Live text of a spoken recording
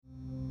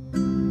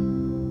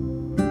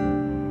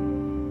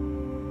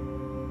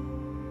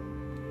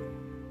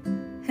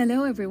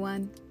Hello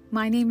everyone,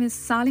 my name is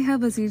Saliha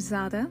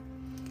Wazirzada.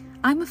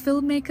 I'm a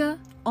filmmaker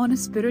on a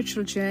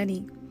spiritual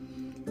journey.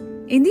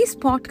 In these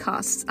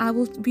podcasts, I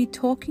will be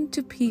talking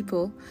to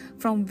people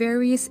from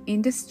various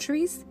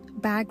industries,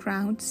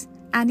 backgrounds,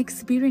 and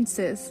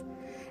experiences.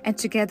 And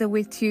together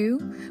with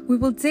you, we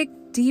will dig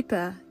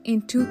deeper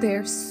into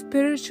their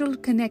spiritual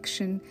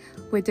connection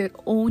with their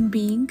own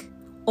being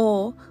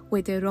or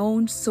with their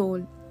own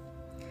soul.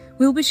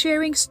 We'll be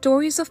sharing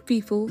stories of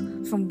people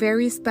from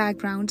various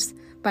backgrounds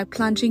by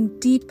plunging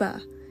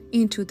deeper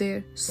into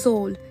their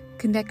soul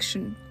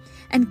connection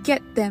and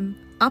get them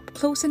up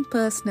close and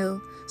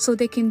personal so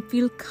they can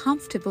feel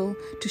comfortable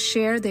to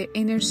share their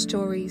inner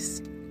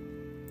stories.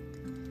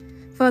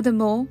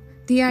 Furthermore,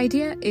 the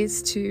idea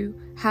is to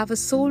have a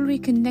soul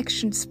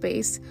reconnection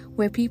space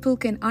where people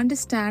can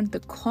understand the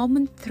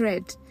common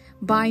thread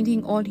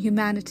binding all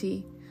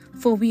humanity,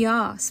 for we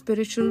are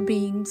spiritual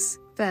beings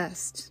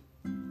first.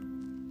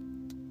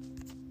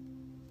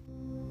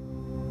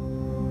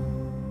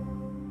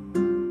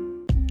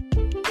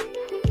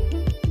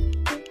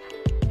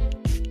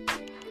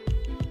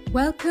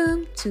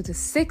 Welcome to the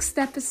 6th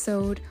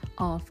episode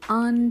of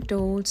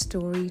Untold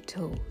Story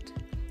Told.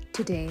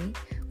 Today,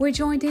 we're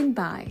joined in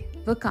by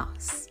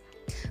Waqas.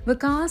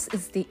 Waqas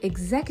is the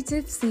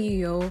executive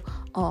CEO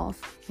of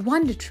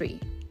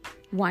WonderTree.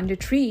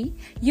 WonderTree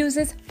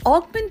uses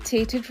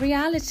augmented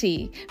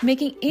reality,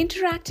 making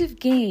interactive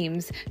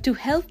games to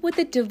help with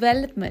the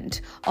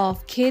development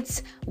of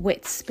kids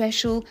with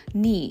special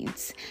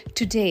needs.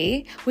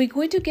 Today, we're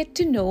going to get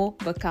to know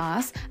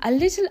Waqas a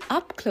little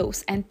up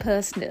close and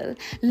personal,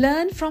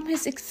 learn from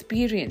his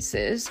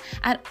experiences,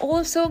 and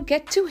also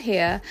get to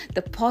hear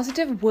the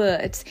positive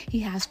words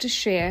he has to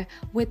share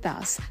with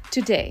us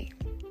today.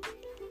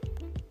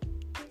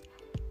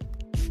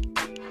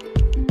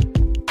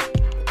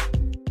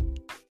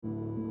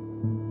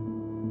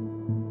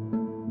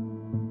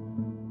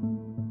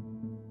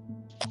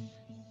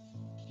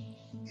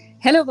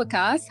 Hello,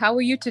 Waqas. How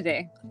are you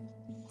today?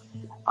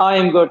 I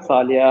am good,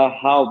 Salia.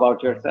 How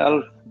about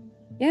yourself?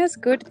 Yes,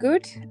 good.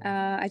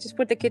 I just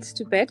put the kids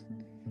to bed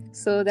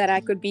so that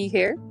I could be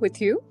here with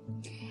you.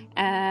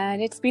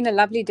 And it's been a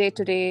lovely day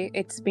today.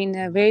 It's been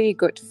a very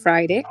good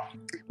Friday.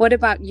 What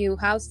about you?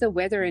 How's the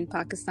weather in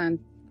Pakistan?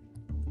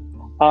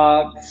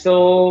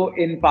 So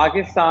in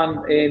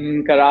Pakistan,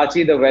 in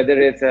Karachi, the weather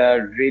is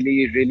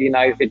really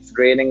nice. It's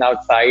raining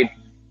outside.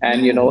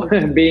 And,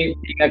 being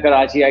a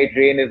Karachiite,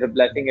 rain is a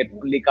blessing. It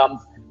only comes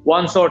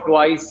once or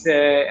twice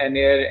a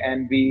year,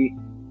 and we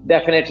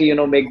definitely,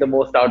 make the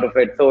most out of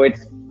it. So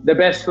it's the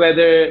best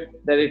weather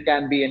that it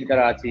can be in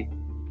Karachi.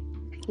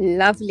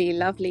 Lovely.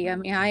 I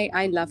mean,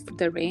 I love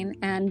the rain,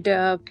 and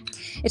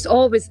it's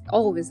always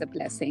a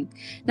blessing.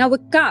 Now,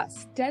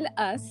 Waqas, tell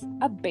us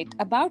a bit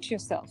about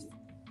yourself.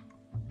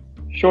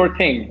 Sure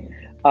thing.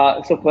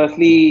 So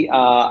firstly,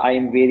 I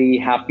am very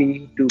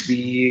happy to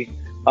be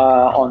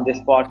on this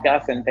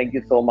podcast, and thank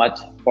you so much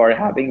for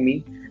having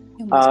me.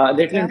 A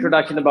little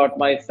introduction about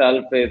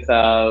myself is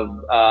I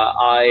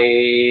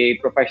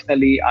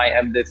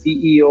am the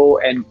CEO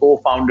and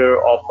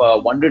co-founder of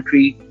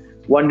WonderTree.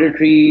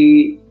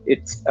 WonderTree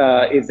is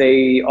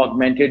a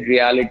augmented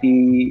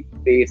reality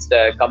based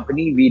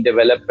company. We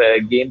develop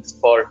games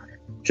for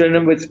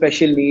children with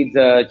special needs,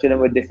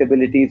 children with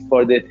disabilities,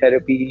 for their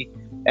therapy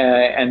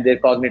and their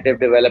cognitive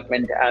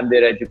development and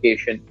their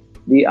education.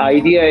 The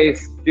idea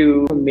is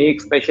to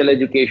make special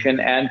education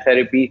and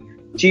therapy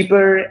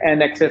cheaper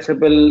and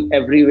accessible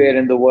everywhere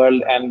in the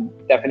world. And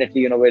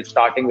definitely, we're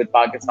starting with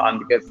Pakistan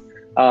because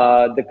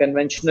the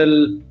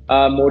conventional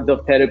modes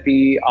of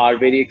therapy are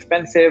very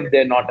expensive.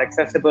 They're not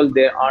accessible.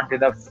 There aren't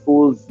enough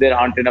schools. There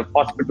aren't enough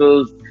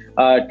hospitals,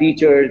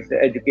 teachers,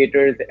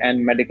 educators,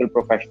 and medical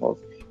professionals.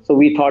 So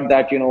we thought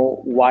that,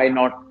 why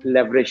not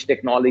leverage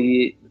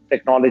technology?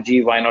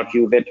 Why not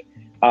use it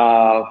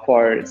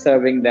for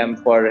serving them,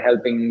 for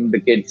helping the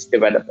kids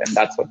develop? And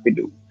that's what we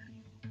do.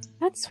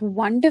 That's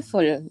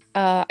wonderful.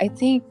 I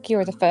think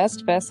you're the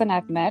first person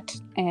I've met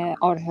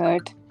or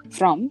heard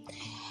from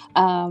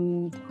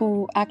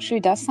who actually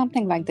does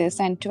something like this,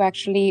 and to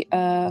actually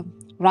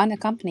run a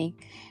company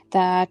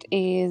that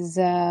is,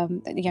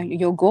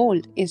 your goal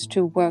is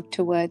to work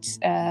towards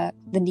the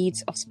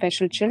needs of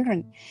special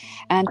children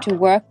and to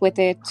work with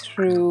it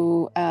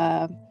through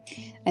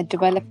a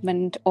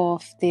development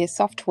of the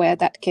software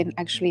that can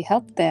actually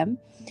help them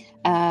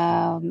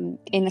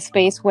in a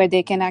space where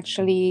they can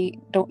actually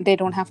they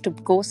don't have to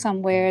go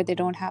somewhere. They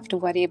don't have to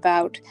worry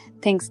about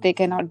things they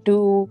cannot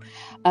do.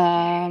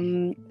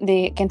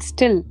 They can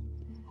still,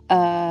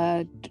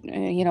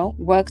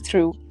 work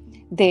through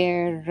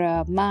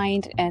their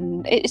mind,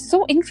 and it's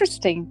so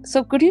interesting.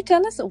 So, could you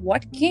tell us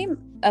what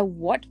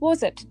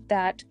was it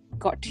that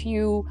got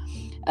you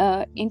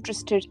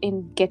interested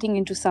in getting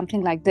into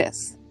something like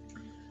this?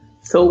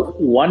 So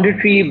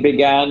WonderTree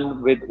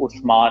began with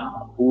Usman,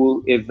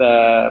 who is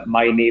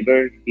my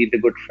neighbor. He's a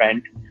good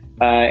friend,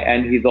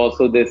 and he's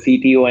also the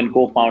CTO and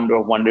co-founder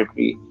of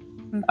WonderTree.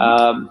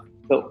 Mm-hmm.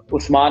 So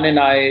Usman and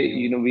I,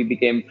 we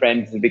became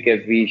friends because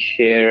we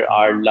share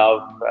our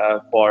love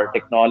for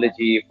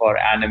technology, for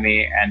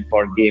anime, and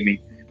for gaming.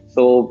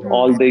 So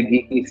all the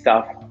geeky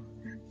stuff.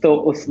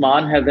 So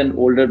Usman has an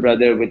older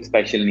brother with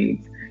special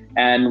needs,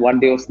 and one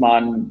day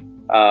Usman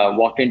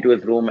walked into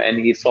his room and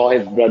he saw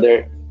his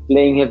brother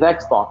playing his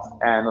Xbox,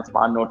 and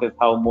Usman noticed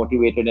how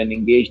motivated and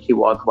engaged he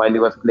was while he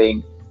was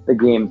playing the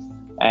games.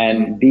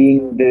 And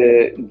being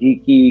the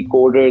geeky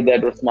coder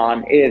that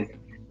Usman is,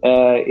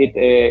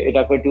 it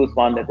occurred to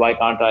Usman that why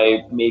can't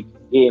I make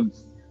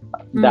games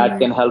that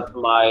can help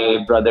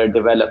my brother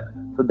develop.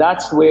 So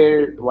that's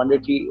where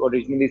WonderTree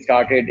originally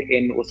started,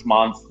 in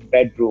Usman's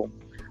bedroom.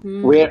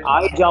 Where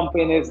I jump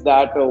in is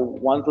that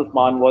once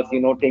Usman was,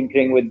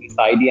 tinkering with this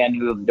idea and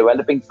he was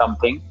developing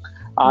something,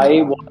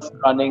 I was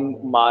running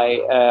my,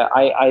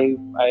 I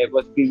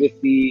was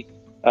previously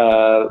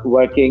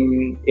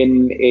working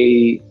in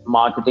a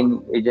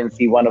marketing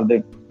agency, one of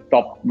the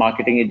top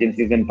marketing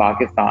agencies in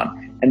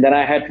Pakistan. And then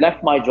I had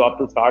left my job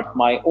to start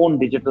my own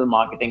digital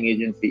marketing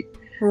agency.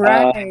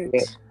 Right.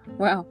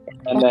 Wow.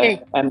 And,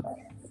 Okay. and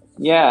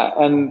yeah,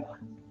 and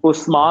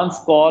Usman's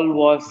call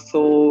was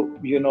so,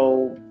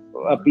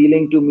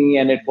 appealing to me,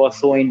 and it was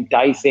so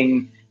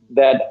enticing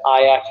that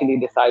I actually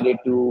decided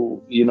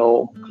to,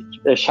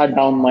 shut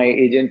down my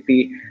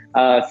agency,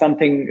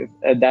 something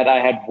that I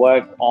had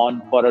worked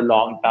on for a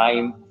long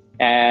time,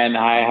 and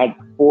I had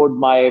poured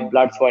my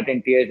blood, sweat,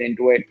 and tears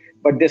into it.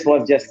 But this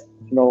was just,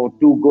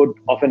 too good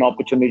of an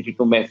opportunity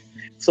to miss.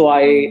 So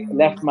I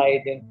left my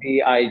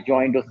agency, I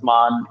joined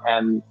Usman,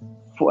 and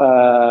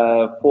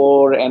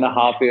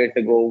 4.5 years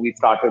ago, we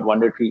started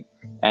WonderTree,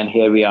 and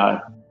here we are.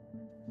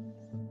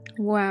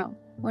 Wow,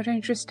 what an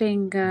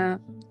interesting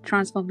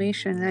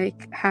transformation,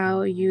 like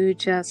how you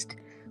just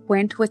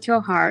went with your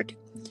heart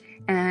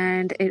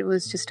and it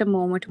was just a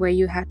moment where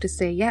you had to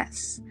say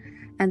yes,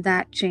 and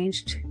that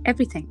changed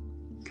everything.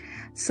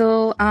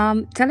 So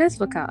tell us,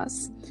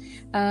 Waqas,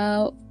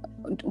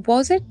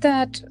 was it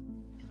that,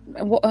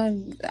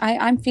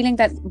 I'm feeling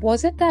that,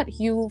 was it that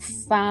you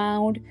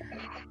found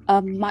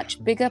a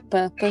much bigger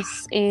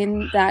purpose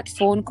in that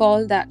phone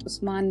call that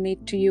Usman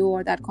made to you,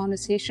 or that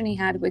conversation he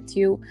had with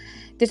you?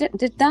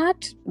 Did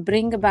that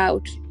bring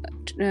about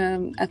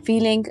a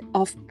feeling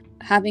of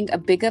having a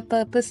bigger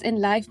purpose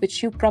in life,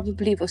 which you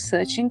probably were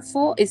searching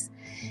for? Is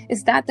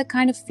that the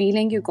kind of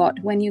feeling you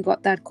got when you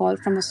got that call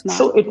from Usman?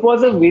 So it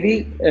was a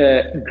very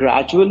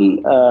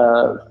gradual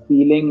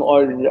feeling,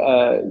 or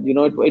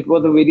it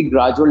was a very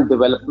gradual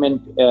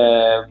development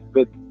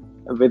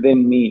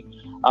within me,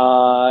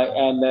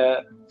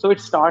 and so it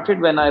started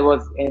when I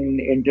was in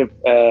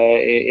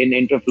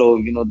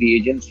Interflow, the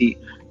agency,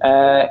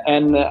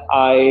 and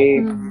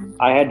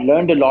I had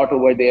learned a lot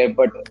over there,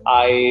 but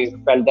I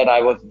felt that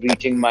I was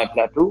reaching my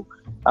plateau,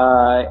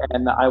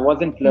 and I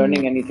wasn't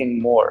learning anything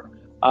more.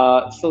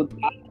 So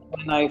that's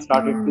when I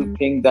started to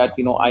think that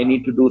I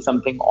need to do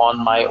something on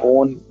my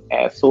own,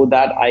 so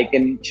that I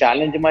can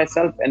challenge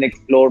myself and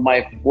explore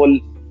my full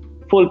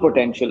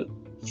potential.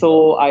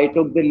 So I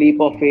took the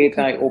leap of faith.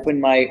 I opened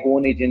my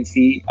own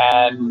agency,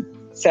 and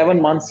 7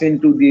 months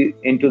into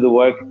the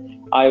work,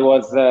 I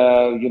was,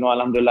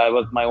 Alhamdulillah, I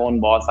was my own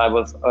boss. I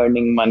was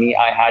earning money.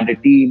 I had a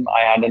team.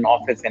 I had an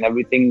office, and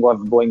everything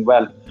was going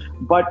well.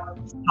 But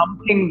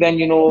something then,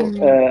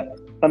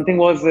 something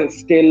was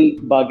still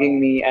bugging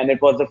me, and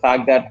it was the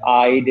fact that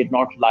I did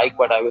not like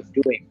what I was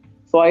doing.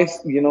 So I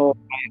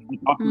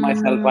talked to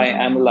myself. I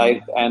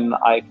analyzed, and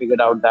I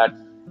figured out that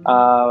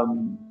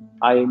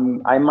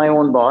I'm my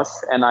own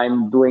boss, and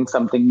I'm doing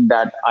something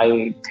that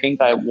I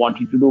think I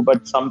wanted to do,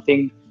 but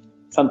something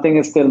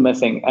is still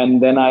missing.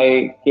 And then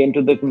I came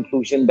to the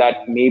conclusion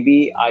that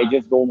maybe I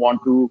just don't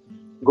want to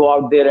go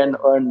out there and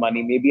earn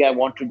money. Maybe I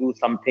want to do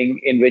something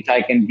in which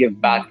I can give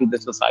back to the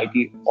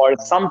society, or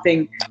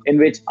something in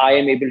which I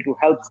am able to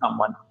help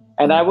someone.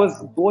 And I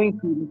was going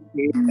through this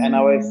phase, and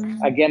I was,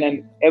 again,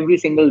 and every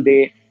single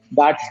day,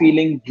 that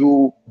feeling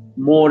grew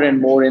more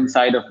and more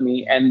inside of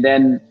me. And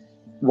then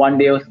one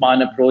day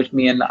Usman approached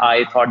me, and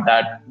I thought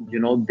that,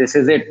 this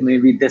is it.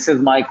 Maybe this is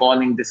my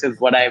calling. This is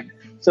what I'm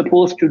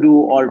supposed to do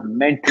or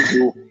meant to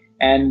do.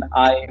 And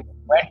I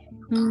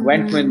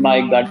went with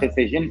my gut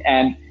decision.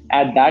 And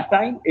at that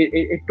time,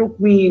 it took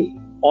me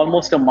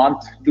almost a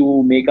month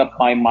to make up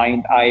my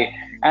mind. I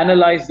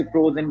analyzed the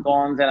pros and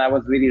cons, and I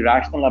was very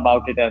rational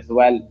about it as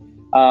well.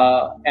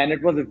 And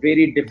it was a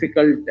very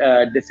difficult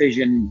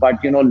decision.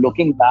 But,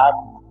 looking back,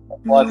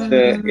 it was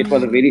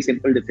a very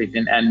simple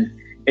decision. And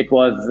it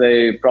was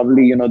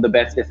probably, the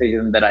best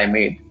decision that I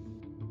made.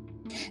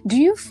 Do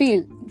you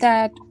feel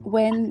that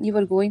when you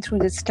were going through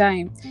this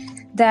time,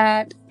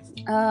 that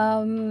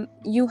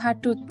you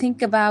had to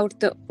think about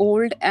the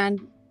old and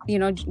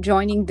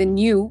joining the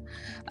new?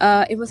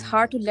 It was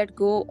hard to let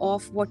go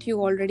of what you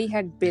already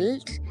had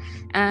built,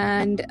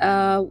 and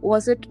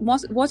was it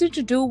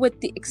to do with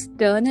the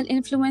external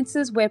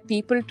influences where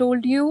people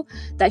told you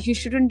that you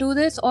shouldn't do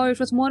this, or it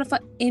was more of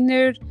an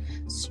inner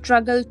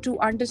struggle to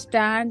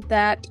understand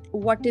that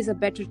what is a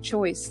better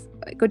choice?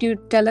 could you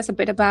tell us a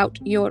bit about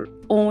your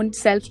own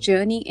self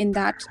journey in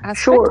that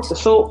Sure. aspect?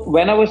 So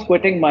when I was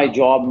quitting my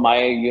job, my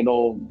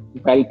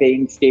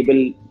well-paying,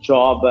 stable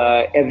job,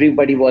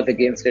 everybody was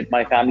against it.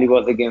 My family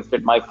was against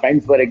it. My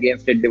friends were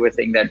against it. They were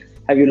saying that,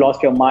 "Have you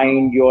lost your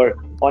mind? You're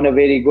on a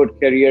very good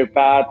career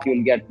path.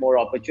 You'll get more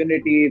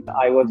opportunities."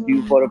 I was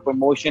due for a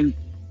promotion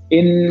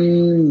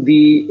in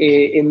the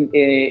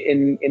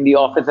in the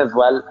office as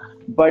well,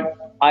 but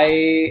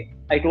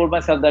I told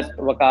myself that,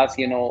 Waqas,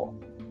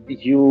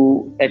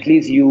 you at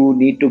least you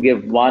need to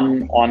give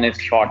one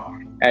honest shot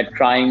at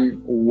trying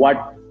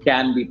what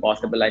can be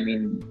possible. I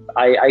mean,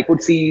 I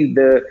could see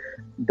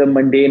the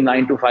mundane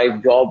 9 to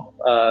 5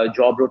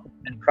 job routine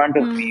in front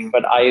of me,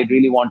 but I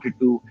really wanted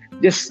to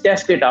just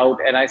test it out.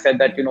 And I said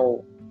that,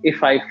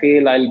 if I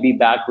fail, I'll be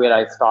back where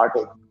I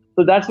started.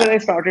 So that's where I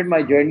started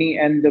my journey.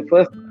 And the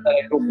first step that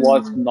I took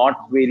was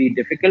not very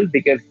difficult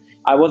because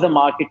I was a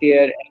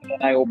marketeer, and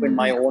then I opened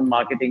my own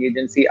marketing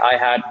agency. I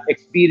had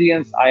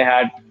experience, I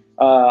had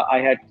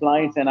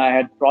clients, and I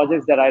had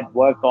projects that I'd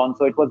worked on.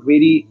 So it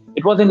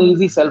was an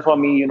easy sell for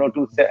me,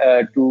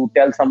 to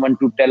tell someone,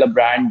 to tell a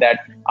brand that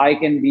I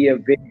can be a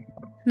very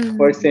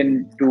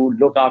person to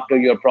look after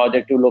your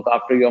project, to look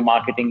after your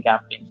marketing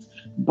campaigns.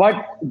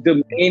 But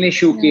the main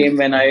issue came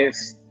when I,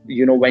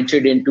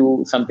 ventured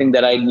into something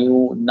that I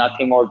knew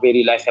nothing or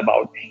very less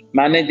about,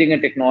 managing a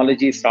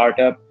technology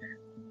startup,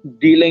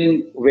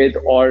 dealing with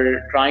or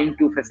trying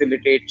to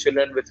facilitate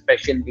children with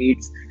special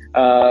needs.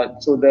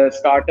 So the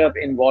startup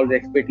involves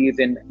expertise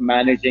in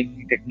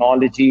managing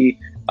technology,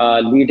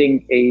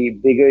 leading a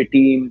bigger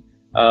team,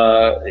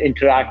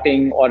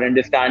 interacting or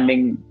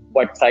understanding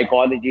what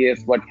psychology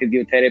is, what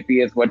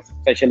physiotherapy is, what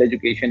special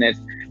education is.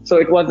 So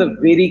it was a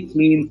very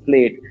clean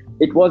slate.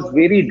 It was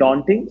very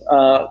daunting,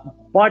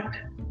 but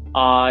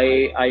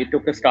I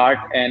took a start,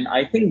 and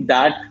I think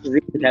that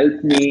really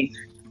helped me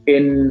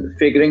in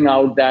figuring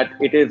out that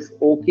it is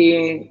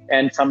okay,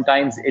 and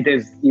sometimes it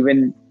is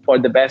even for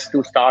the best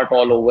to start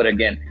all over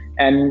again.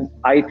 And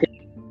I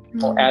think,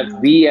 as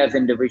we as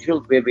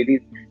individuals, we're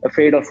very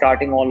afraid of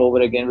starting all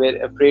over again.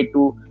 We're afraid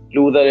to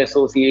lose our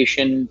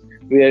association.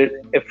 We're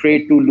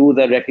afraid to lose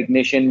our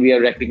recognition. We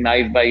are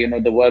recognized by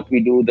the work we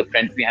do, the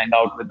friends we hang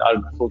out with,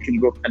 our social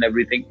groups and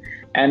everything.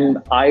 And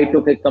I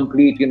took a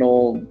complete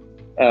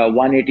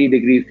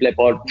 180-degree flip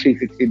or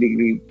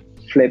 360-degree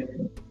flip,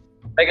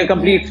 like a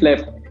complete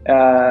flip.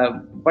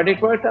 But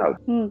it worked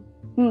out.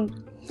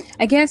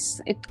 I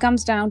guess it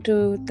comes down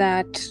to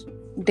that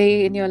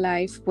day in your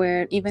life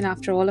where even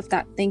after all of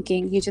that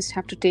thinking, you just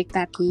have to take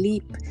that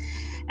leap.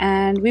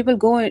 And we will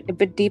go a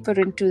bit deeper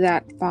into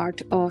that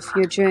part of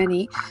your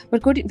journey.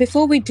 But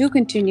before we do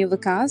continue,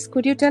 Waqas,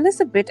 could you tell us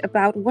a bit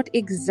about what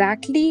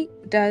exactly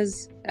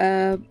does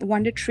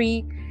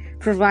WonderTree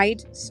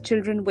provide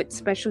children with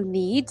special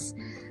needs?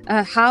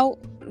 How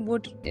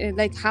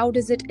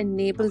does it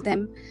enable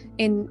them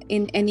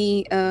in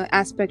any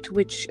aspect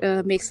which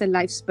makes their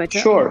lives better?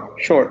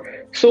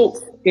 Sure. So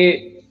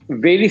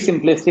very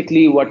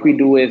simplistically, what we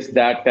do is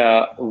that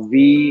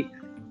we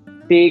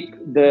take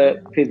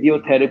the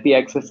physiotherapy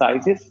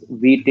exercises,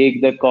 we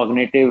take the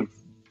cognitive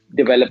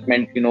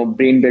development,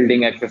 brain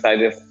building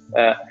exercises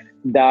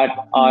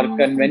that are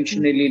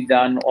conventionally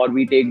done, or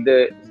we take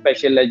the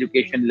special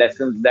education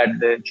lessons that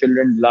the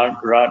children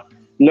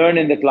learn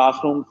in the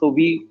classroom. So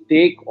we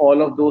take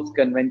all of those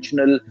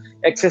conventional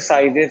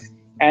exercises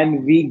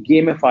and we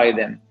gamify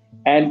them.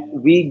 And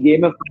we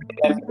gamify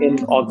them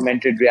in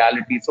augmented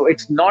reality. So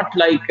it's not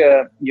like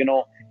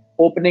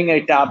opening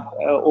a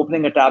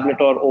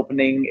tablet or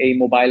opening a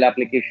mobile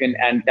application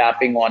and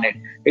tapping on it.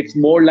 It's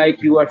more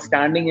like you are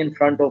standing in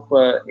front of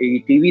a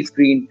TV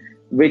screen,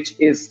 which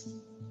is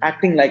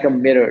acting like a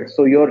mirror.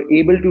 So you're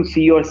able to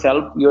see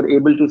yourself, you're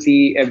able to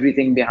see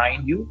everything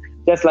behind you,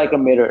 just like a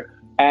mirror.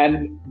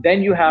 And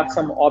then you have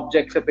some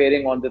objects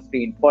appearing on the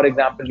screen. For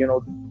example,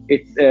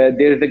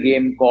 there's a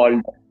game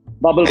called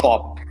Bubble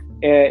Pop,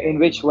 in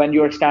which when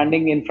you're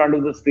standing in front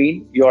of the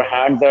screen, your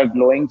hands are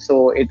glowing.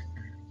 So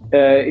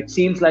it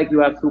seems like you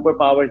have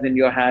superpowers in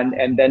your hand,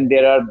 and then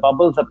there are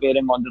bubbles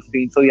appearing on the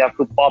screen, so you have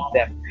to pop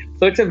them.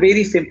 So it's a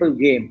very simple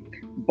game,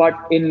 but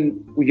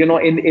in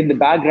the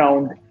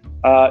background,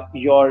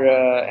 your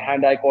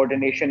hand-eye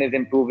coordination is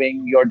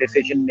improving, your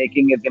decision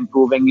making is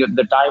improving,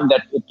 the time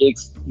that it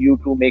takes you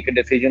to make a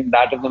decision,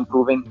 that is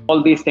improving.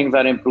 All these things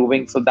are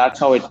improving, so that's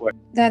how it works.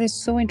 That is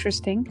so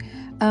interesting.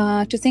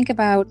 To think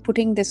about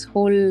putting this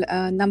whole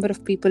number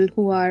of people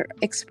who are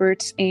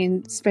experts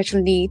in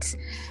special needs,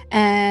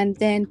 and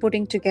then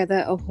putting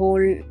together a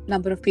whole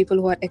number of people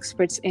who are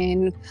experts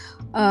in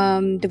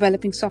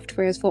developing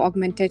softwares for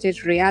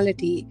augmented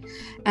reality,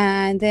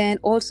 and then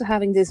also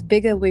having this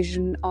bigger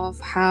vision of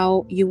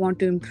how you want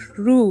to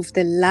improve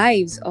the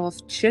lives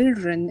of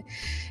children,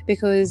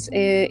 because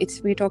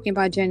we're talking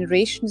about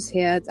generations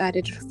here, that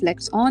it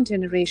reflects on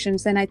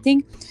generations. And I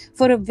think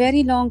for a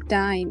very long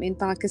time in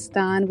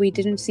Pakistan, we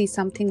didn't see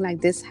something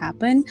like this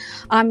happen.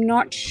 I'm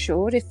not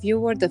sure if you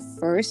were the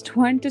first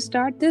one to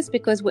start this,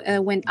 because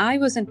when I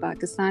was in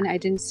Pakistan, I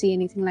didn't see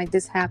anything like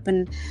this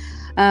happen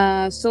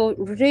So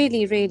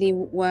really, really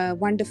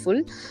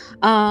wonderful.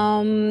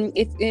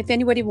 If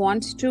anybody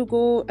wants to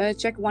go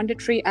check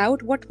WonderTree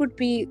out, what would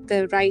be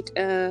the right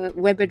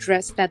web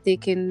address that they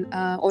can,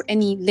 or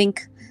any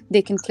link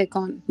they can click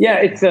on?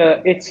 Yeah,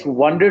 it's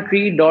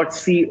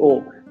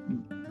wondertree.co.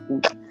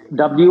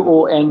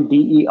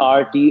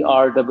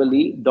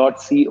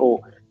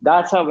 WONDERTREE.co.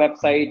 That's our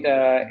website.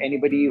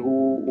 Anybody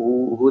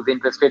who's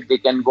interested, they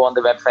can go on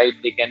the website.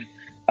 They can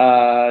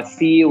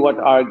see what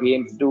our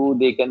games do.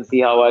 They can see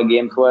how our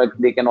games work.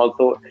 They can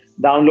also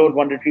download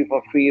WonderTree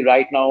for free.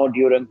 Right now,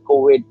 during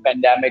COVID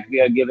pandemic, we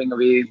are giving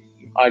away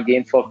our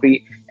games for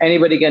free.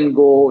 Anybody can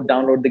go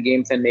download the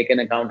games and make an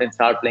account and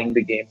start playing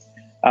the games.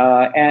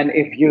 And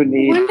if you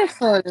need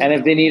Wonderful. and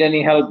if they need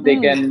any help, they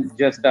can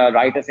just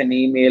write us an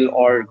email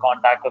or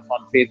contact us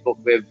on Facebook.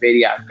 We're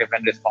very active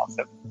and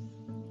responsive.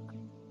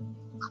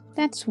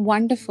 That's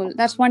wonderful.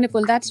 That's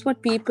wonderful. That's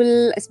what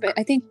people,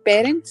 I think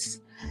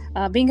parents,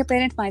 being a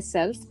parent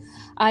myself,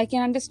 I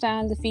can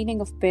understand the feeling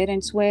of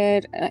parents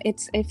where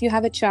it's, if you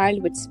have a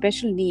child with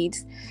special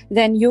needs,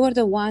 then you're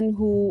the one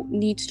who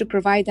needs to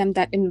provide them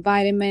that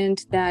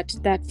environment, that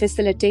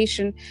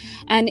facilitation.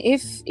 And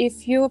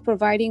if you're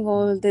providing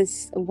all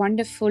this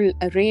wonderful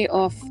array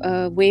of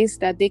ways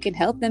that they can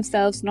help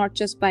themselves, not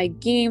just by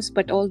games,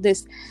 but all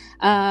this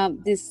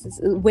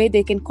way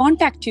they can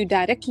contact you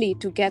directly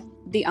to get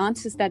the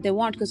answers that they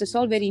want, because it's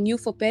all very new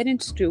for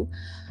parents too.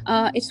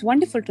 It's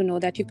wonderful to know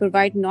that you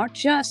provide not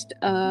just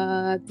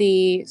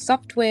the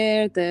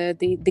software,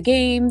 the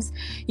games,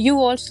 you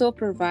also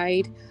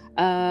provide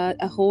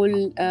a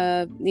whole,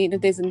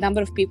 there's a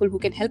number of people who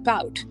can help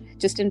out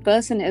just in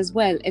person as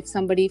well if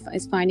somebody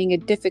is finding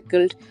it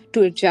difficult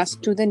to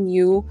adjust to the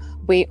new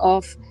way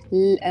of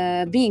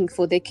being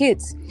for their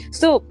kids.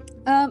 So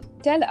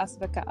tell us,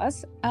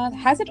 Waqas,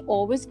 has it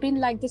always been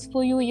like this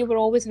for you? You were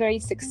always very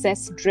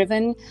success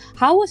driven.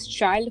 How was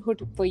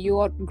childhood for you,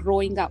 or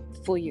growing up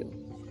for you?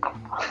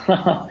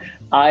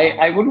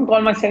 I wouldn't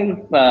call myself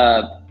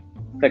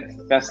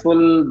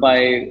successful by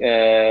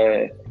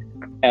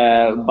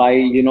a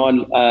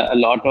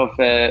lot of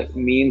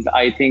means.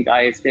 I think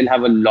I still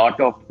have a lot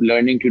of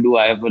learning to do.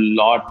 I have a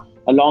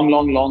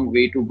long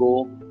way to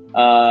go,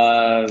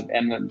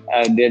 and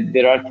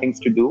there are things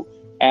to do.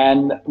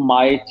 And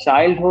my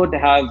childhood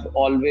has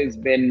always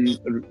been,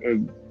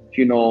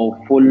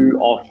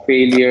 full of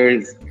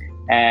failures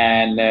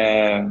and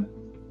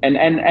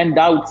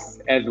doubts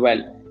as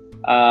well.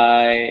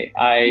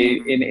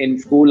 In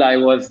school, I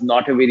was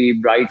not a very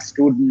bright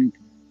student.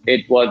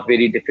 It was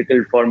very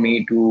difficult for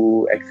me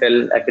to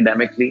excel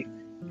academically,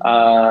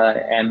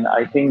 and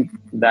I think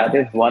that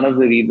is one of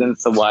the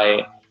reasons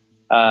why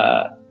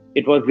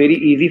it was very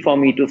easy for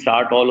me to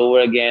start all over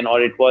again, or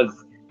it was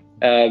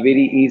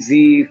very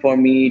easy for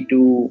me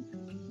to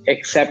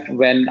accept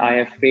when I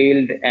have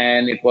failed,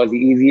 and it was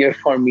easier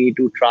for me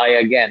to try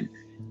again.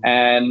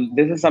 And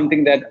this is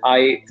something that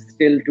I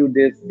still to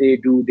this day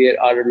do. There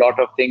are a lot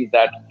of things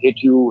that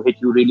hit you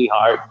really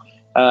hard,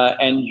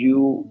 and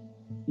you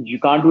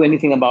can't do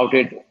anything about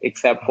it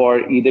except for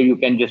either you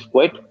can just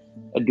quit,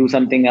 do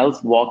something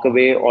else, walk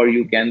away, or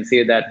you can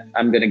say that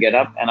I'm going to get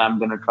up and I'm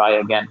going to try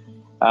again.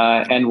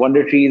 And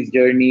WonderTree's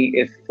journey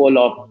is full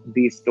of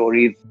these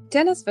stories.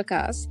 Tell us,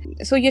 Waqas.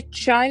 So your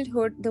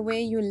childhood, the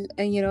way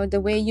the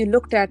way you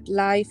looked at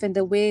life, and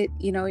the way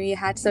you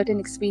had certain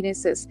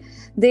experiences,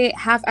 they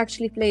have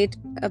actually played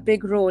a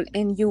big role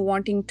in you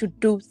wanting to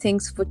do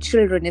things for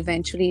children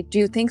eventually. Do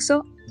you think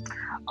so?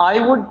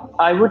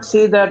 I would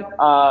say that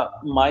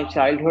my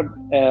childhood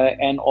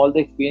and all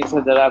the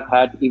experiences that I've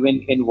had,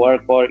 even in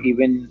work or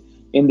even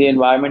in the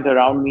environment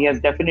around me,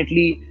 has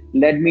definitely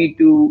led me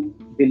to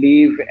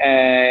believe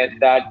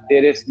that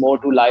there is more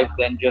to life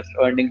than just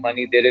earning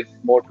money. There is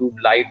more to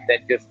life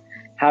than just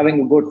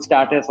having a good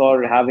status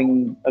or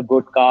having a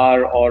good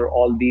car or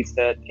all these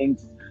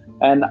things.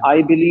 And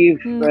I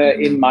believe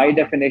in my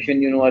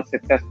definition, a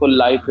successful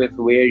life is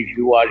where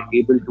you are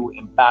able to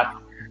impact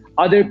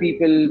other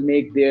people,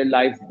 make their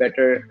lives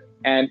better.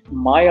 And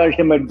my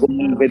ultimate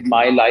goal with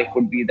my life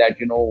would be that,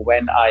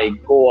 when I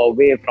go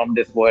away from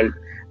this world,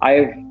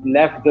 I've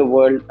left the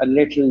world a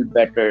little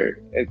better.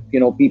 If,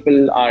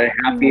 people are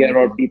happier,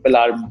 or people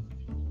are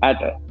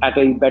at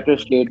a better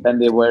state than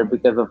they were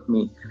because of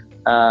me.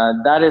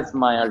 That is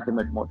my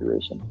ultimate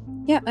motivation.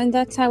 Yeah, and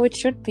that's how it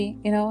should be.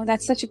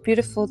 That's such a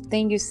beautiful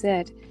thing you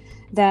said,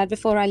 that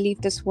before I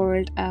leave this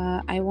world,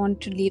 I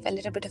want to leave a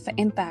little bit of an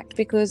impact.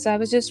 Because I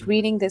was just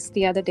reading this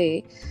the other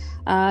day.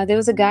 There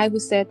was a guy who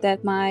said that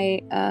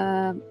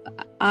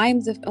I'm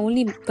the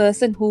only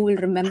person who will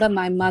remember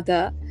my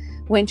mother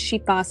when she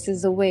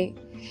passes away,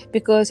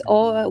 because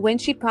when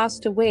she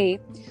passed away,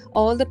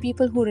 all the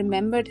people who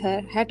remembered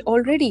her had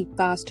already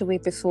passed away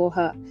before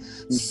her.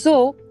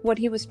 So what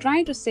he was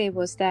trying to say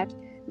was that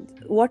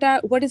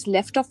what is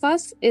left of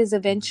us is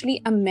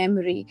eventually a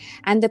memory,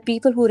 and the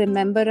people who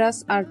remember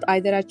us are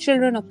either our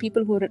children or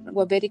people who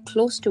were very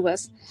close to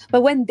us.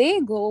 But when they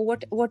go,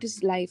 what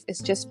is life?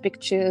 It's just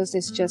pictures.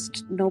 It's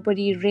just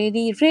nobody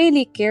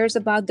really cares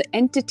about the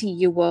entity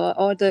you were,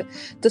 or the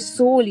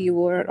soul you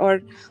were,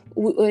 or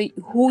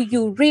who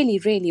you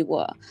really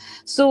were.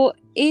 So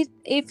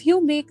if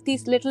you make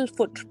these little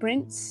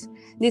footprints,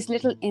 these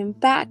little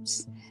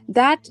impacts,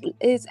 that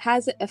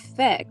has an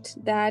effect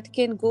that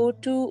can go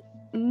to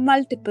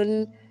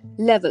multiple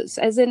levels.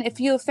 As in, if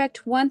you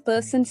affect one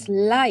person's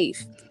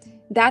life,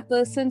 that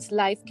person's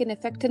life can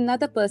affect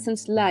another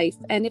person's life,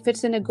 and if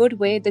it's in a good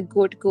way, the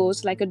good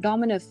goes like a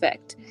domino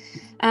effect.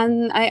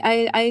 And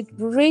I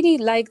really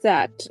like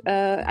that.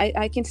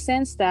 I can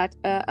sense that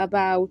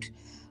about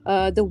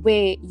the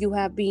way you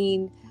have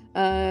been.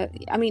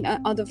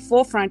 On the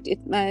forefront,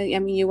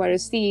 you are a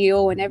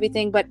CEO and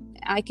everything, but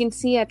I can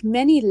see at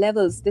many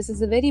levels, this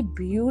is a very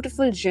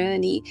beautiful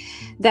journey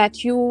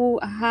that you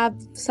have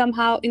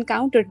somehow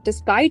encountered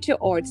despite your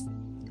odds.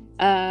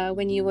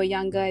 When you were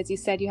younger, as you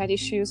said, you had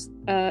issues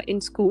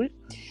in school,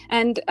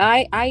 and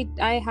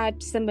I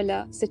had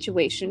similar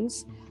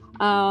situations.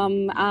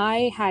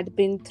 I had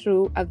been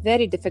through a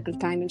very difficult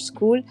time in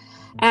school,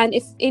 and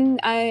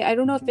I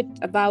don't know if it's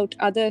about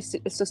other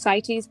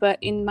societies, but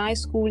in my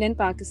school in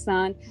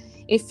Pakistan,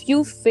 if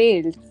you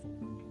failed,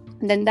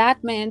 then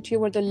that meant you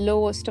were the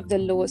lowest of the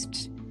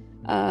lowest.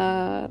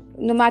 No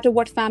matter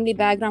what family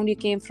background you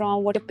came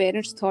from, what your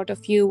parents thought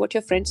of you, what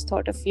your friends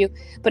thought of you.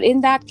 But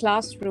in that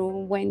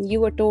classroom, when you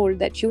were told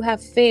that you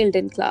have failed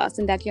in class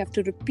and that you have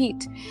to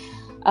repeat,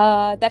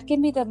 that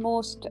can be the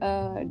most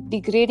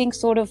degrading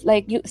sort of,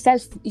 like,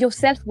 your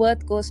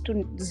self-worth goes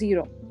to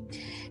zero.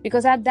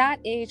 Because at that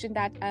age, in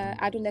that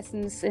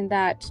adolescence, in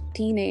that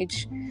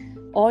teenage,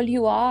 all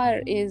you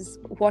are is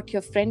what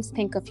your friends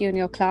think of you in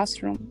your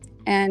classroom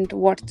and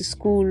what the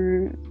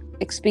school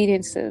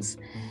experiences.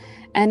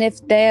 And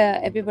if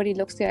everybody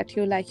looks at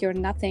you like you're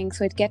nothing,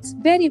 so it gets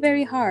very,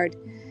 very hard.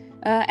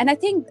 And I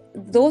think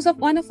those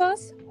of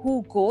us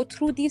who go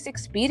through these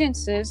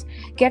experiences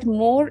get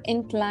more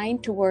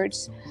inclined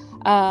towards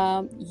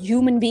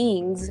human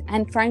beings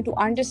and trying to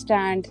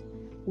understand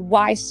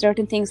why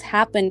certain things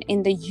happen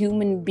in the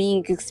human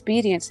being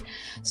experience.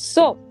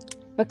 So,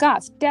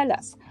 Waqas, tell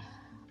us,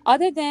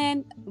 other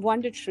than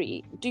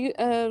WonderTree,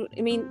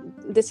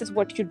 this is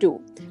what you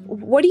do.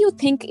 What do you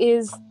think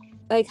is,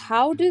 like,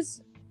 how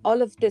does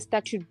all of this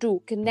that you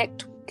do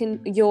connect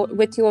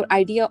with your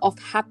idea of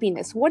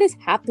happiness? What is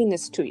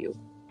happiness to you?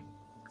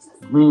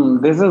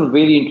 This is a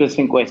very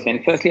interesting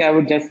question. Firstly, I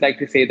would just like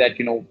to say that,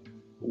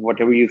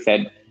 whatever you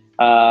said,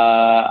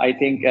 I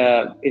think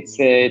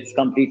it's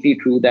completely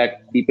true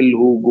that people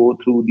who go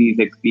through these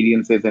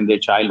experiences in their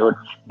childhood,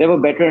 they have a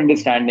better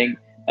understanding,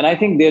 and I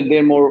think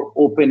they're more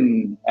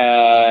open,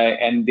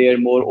 and they're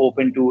more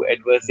open to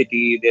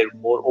adversity. They're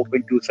more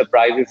open to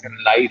surprises in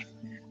life,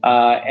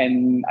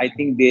 and I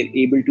think they're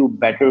able to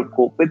better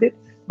cope with it.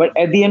 But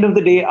at the end of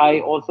the day, I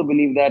also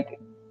believe that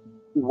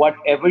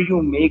whatever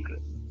you make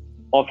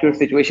of your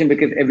situation,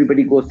 because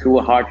everybody goes through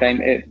a hard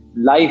time.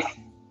 Life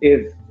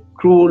is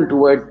cruel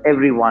towards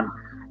everyone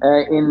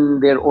in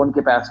their own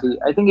capacity.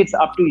 I think it's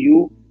up to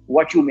you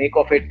what you make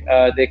of it.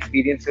 The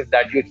experiences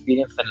that you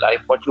experience in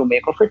life, what you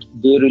make of it,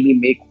 they really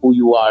make who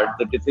you are.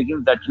 The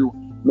decisions that you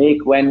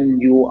make when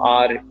you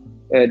are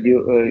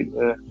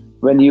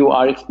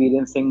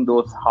experiencing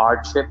those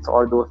hardships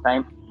or those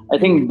times, I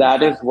think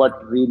that is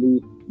what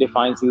really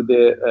defines you.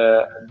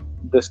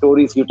 The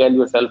stories you tell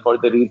yourself, or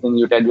the reason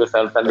you tell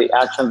yourself, and the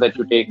actions that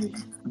you take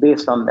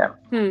based on them.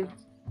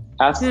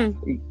 As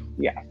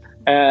yeah,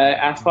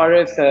 as far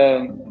as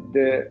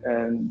the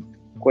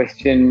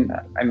question,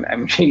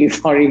 I'm really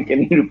sorry.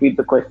 Can you repeat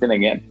the question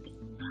again?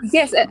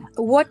 Yes.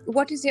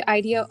 What is your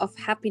idea of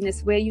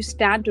happiness? Where you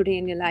stand today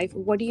in your life?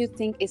 What do you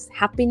think is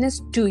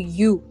happiness to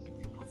you?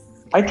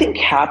 I think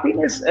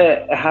happiness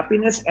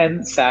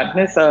and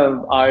sadness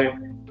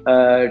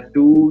are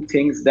two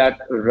things that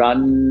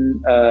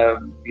run,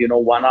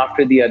 one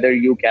after the other.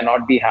 You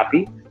cannot be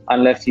happy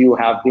unless you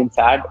have been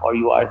sad or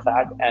you are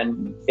sad,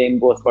 and same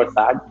goes for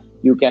sad.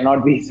 You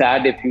cannot be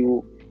sad if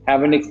you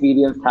haven't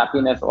experienced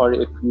happiness or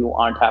if you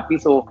aren't happy.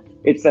 So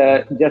it's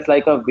just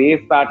like a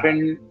wave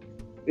pattern.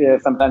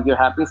 Sometimes you're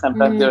happy,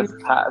 sometimes you're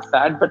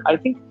sad. But I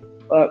think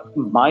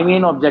my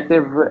main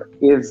objective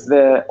is,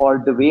 or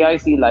the way I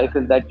see life,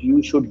 is that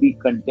you should be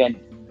content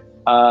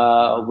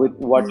with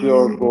what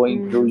you're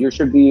going through. You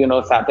should be,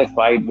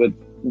 satisfied with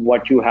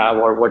what you have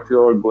or what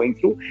you're going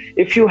through.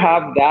 If you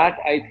have that,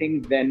 I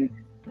think then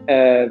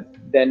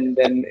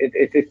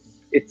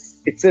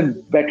it's a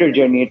better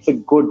journey. It's a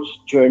good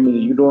journey.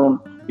 You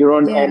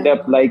don't end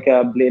up like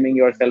blaming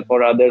yourself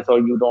or others, or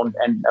you don't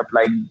end up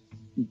like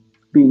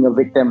being a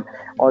victim,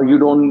 or you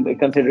don't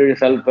consider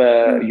yourself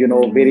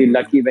very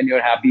lucky when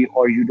you're happy,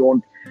 or you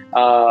don't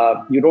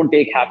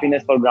take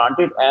happiness for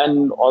granted,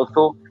 and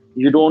also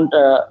you don't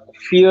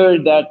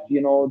fear that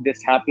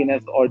this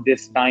happiness or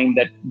this time,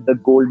 that the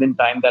golden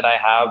time that I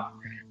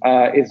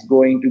have is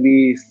going to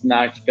be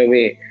snatched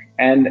away.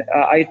 And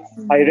I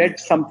read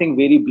something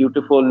very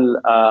beautiful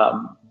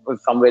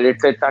somewhere.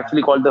 It's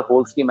actually called the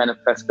Holstein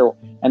Manifesto,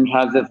 and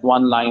has this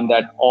one line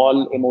that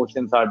all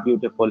emotions are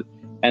beautiful.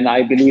 And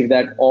I believe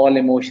that all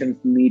emotions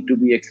need to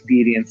be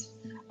experienced,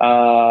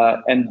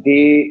 and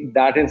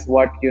that is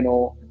what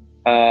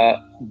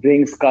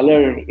brings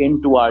color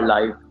into our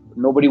life.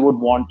 Nobody would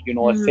want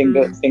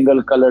a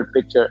single colored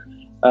picture.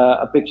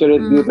 A picture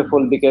is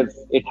beautiful because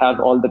it has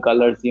all the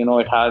colors.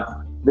 It has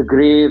the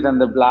grays and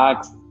the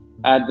blacks.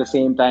 At the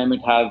same time,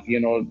 it has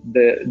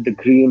the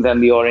greens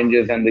and the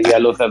oranges and the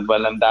yellows as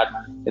well, and that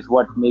is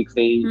what makes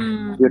a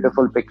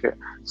beautiful picture.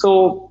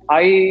 So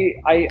I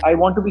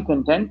want to be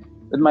content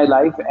with my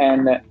life,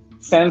 and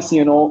since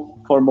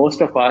for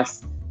most of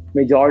us,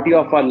 majority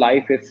of our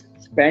life is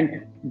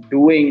spent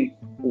doing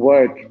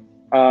work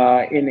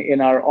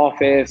in our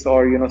office,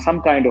 or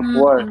some kind of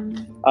work.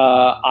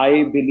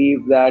 I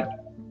believe that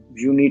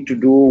you need to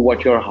do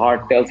what your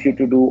heart tells you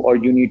to do, or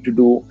you need to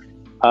do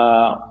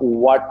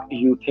what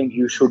you think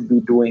you should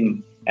be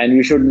doing. And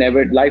you should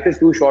never, life is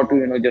too short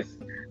to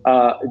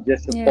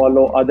just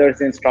follow others'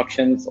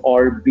 instructions,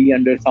 or be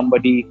under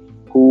somebody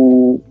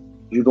who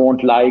you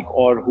don't like,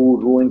 or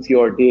who ruins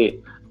your day.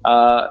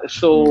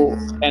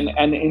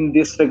 And in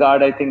this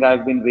regard, I think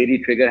I've been very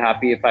trigger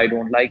happy. If I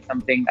don't like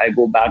something, I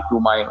go back to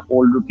my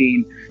old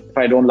routine. If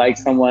I don't like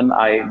someone,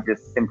 I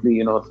just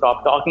simply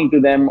stop talking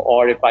to them,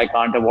 or if I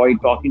can't avoid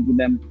talking to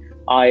them,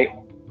 I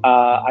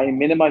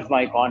minimize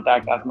my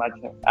contact as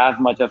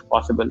much as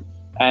possible.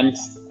 And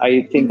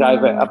I think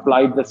I've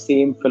applied the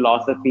same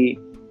philosophy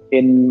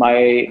in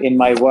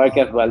my work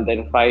as well, that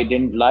if I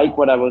didn't like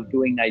what I was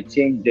doing, I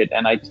changed it,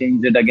 and I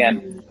changed it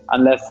again,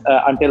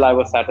 until I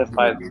was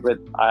satisfied with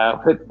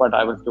what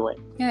I was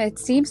doing. Yeah, it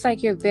seems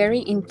like you're very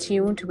in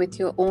tune with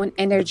your own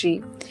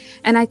energy,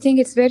 and I think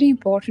it's very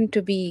important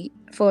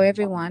for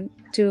everyone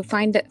to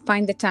find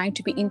the time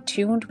to be in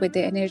tune with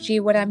the energy.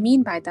 What I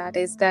mean by that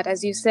is that,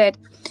 as you said,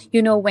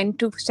 when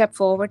to step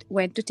forward,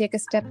 when to take a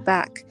step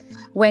back.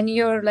 When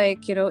you're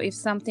like, if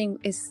something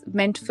is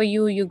meant for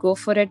you, you go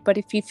for it. But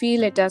if you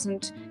feel it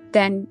doesn't,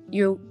 then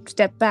you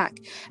step back.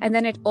 And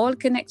then it all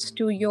connects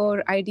to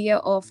your idea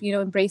of,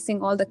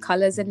 embracing all the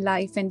colors in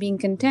life and being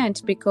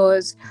content,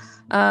 because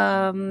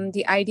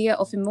the idea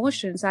of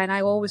emotions, and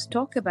I always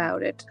talk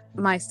about it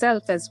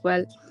myself as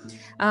well,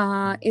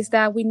 is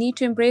that we need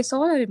to embrace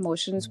all our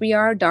emotions. We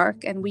are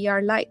dark and we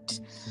are light.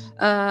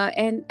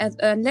 And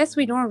unless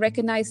we don't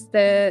recognize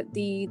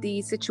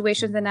the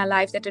situations in our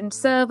life that didn't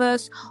serve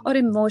us, or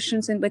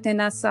emotions within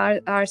us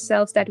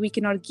ourselves that we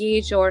cannot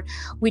gauge, or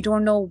we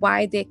don't know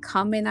why they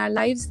come in our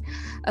lives,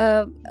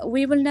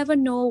 we will never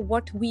know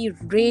what we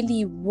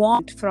really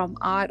want from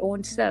our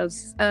own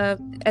selves.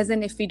 As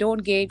in, if we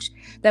don't gauge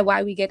that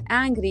why we get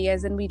angry,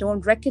 as in we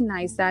don't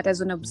recognize that as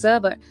an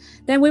observer,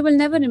 then we will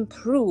never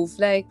improve.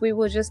 Like, we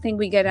will just think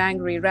we get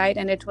angry, right?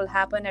 And it will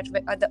happen at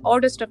the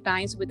oddest of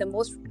times with the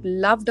most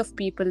loved of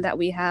people that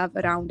we have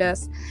around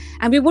us,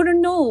 and we wouldn't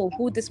know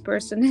who this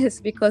person is,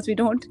 because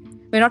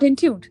we're not in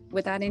tune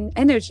with that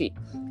energy.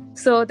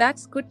 So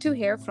that's good to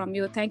hear from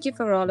you. Thank you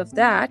for all of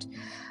that.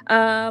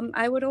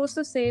 I would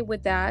also say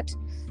with that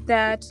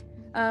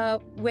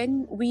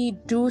when we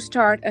do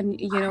start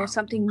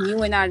something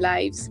new in our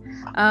lives,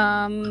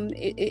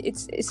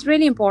 it's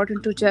really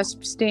important to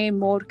just stay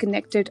more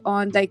connected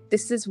on, like,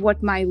 this is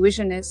what my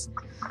vision is,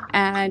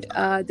 and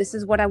this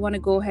is what I want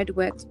to go ahead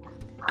with.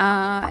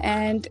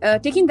 And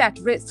taking that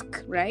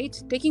risk, right?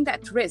 Taking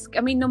that risk.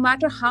 I mean, no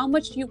matter how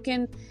much you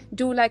can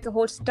do like a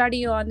whole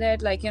study on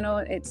it, like,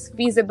 it's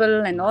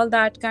feasible and all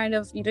that kind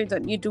of,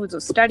 you do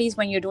those studies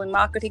when you're doing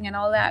marketing and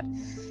all that.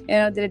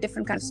 There are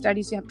different kinds of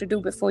studies you have to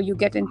do before you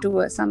get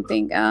into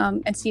something,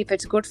 and see if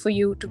it's good for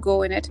you to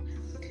go in it.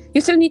 You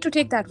still need to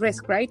take that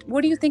risk, right?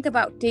 What do you think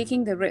about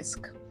taking the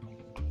risk?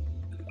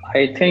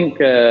 I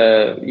think,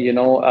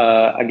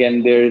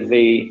 again, there's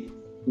a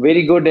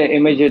very good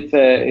image.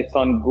 It's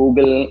on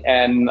Google,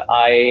 and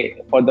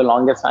for the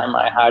longest time,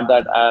 I had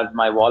that as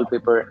my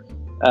wallpaper,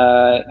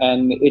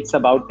 and it's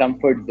about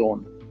comfort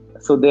zone.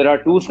 So there are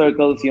two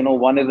circles.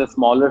 One is a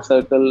smaller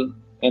circle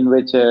in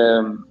which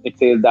it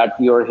says that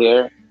you're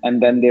here, and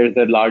then there's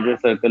a larger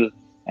circle,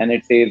 and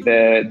it says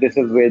this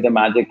is where the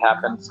magic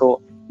happens.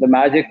 So the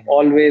magic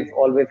always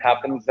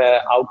happens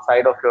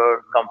outside of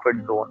your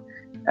comfort zone.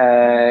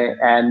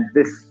 And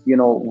this,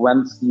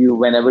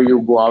 whenever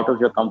you go out of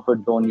your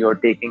comfort zone, you're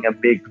taking a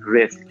big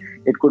risk.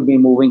 It could be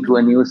moving to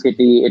a new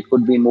city. It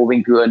could be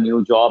moving to a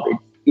new job.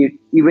 It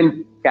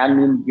even can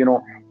mean,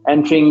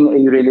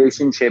 entering a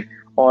relationship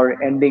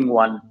or ending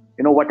one.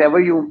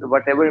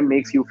 Whatever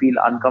makes you feel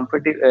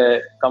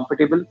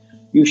comfortable,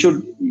 you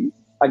should,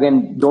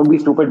 again, don't be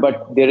stupid,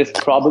 but there is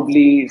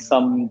probably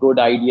some good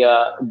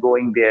idea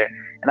going there.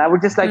 And I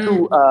would just like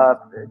to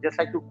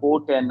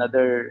quote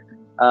another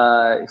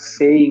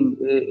saying.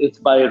 It's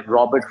by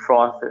Robert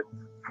Frost.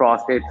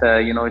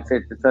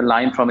 It's a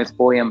line from his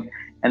poem,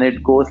 and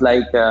it goes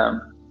like,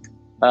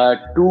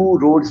 two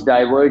roads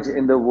diverge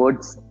in the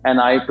woods, and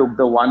I took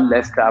the one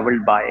less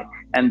traveled by,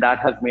 and that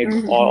has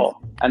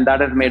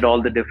made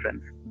all the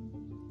difference.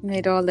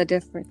 Made all the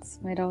difference.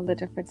 Made all the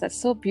difference. That's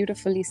so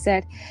beautifully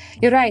said.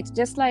 You're right.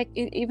 Just like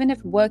even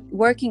if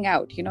working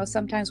out,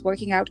 sometimes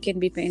working out can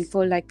be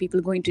painful, like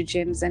people going to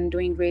gyms and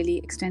doing really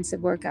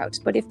extensive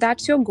workouts. But if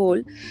that's your goal,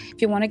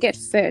 if you want to get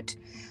fit,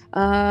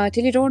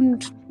 till you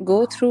don't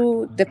go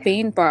through the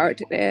pain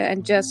part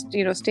and just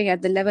stay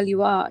at the level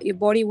you are, your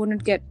body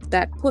wouldn't get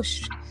that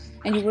push,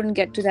 and you wouldn't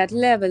get to that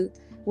level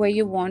where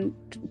you want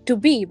to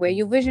be, where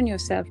you vision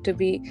yourself to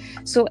be.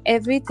 So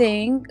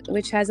everything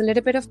which has a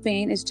little bit of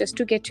pain is just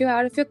to get you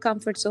out of your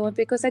comfort zone,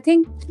 because I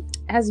think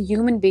as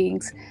human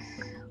beings,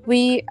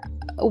 we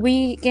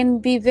can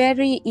be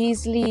very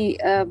easily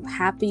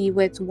happy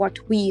with what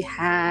we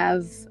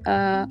have,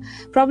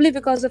 probably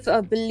because of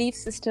a belief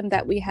system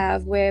that we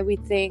have, where we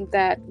think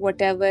that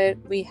whatever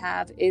we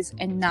have is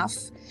enough,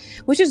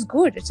 which is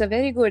good. It's a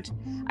very good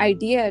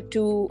idea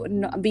to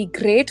be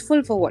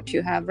grateful for what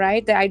you have,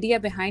 right? The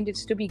idea behind it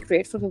is to be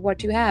grateful for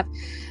what you have.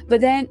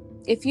 But then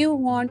if you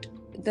want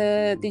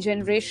the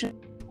generation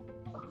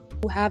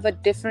to have a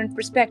different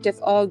perspective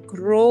or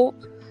grow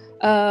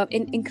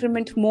in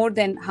increment more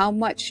than how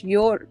much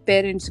your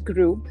parents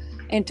grew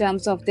in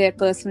terms of their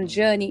personal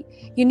journey,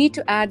 you need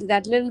to add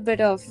that little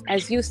bit of,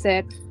 as you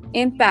said,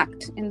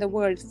 impact in the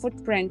world,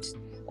 footprint,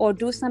 or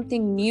do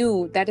something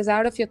new that is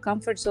out of your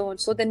comfort zone,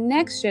 so the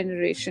next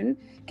generation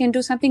can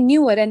do something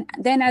newer. And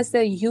then as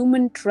the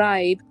human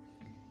tribe,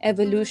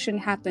 evolution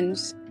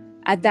happens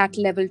at that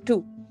level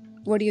too.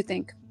 What do you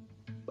think?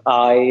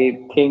 I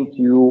think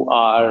you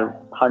are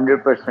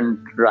 100%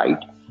 right.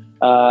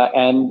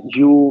 And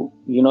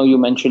you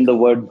mentioned the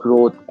word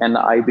growth, and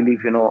I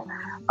believe,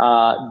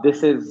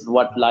 this is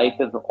what life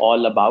is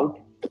all about.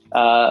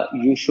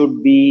 You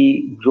should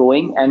be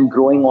growing, and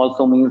growing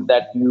also means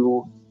that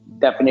you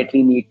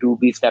definitely need to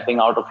be stepping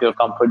out of your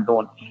comfort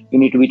zone. You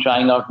need to be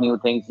trying out new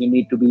things. You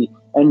need to be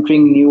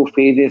entering new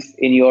phases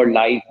in your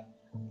life.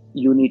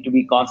 You need to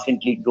be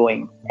constantly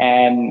growing.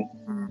 And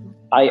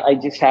I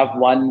just have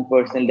one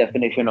personal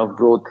definition of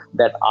growth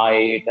that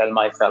I tell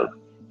myself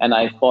and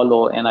I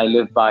follow and I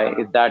live by,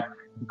 is that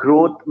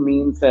growth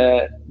means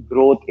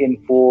growth in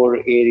 4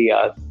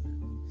 areas: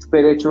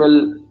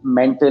 spiritual,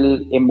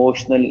 mental,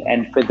 emotional,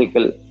 and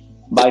physical.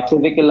 By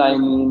physical, I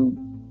mean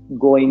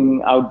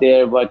going out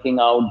there, working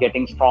out,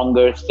 getting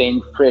stronger,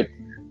 staying fit.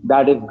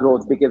 That is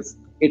growth, because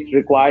it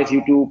requires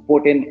you to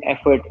put in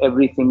effort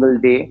every single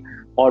day,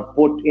 or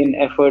put in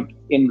effort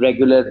in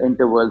regular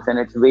intervals, and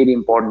it's very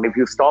important. If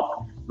you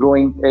stop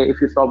growing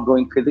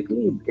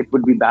physically, it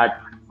would be bad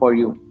for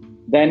you.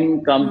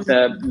 Then comes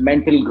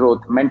mental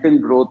growth. Mental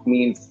growth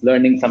means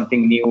learning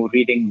something new,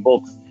 reading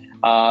books,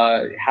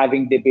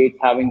 having debates,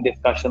 having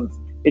discussions.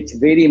 It's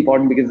very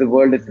important because the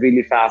world is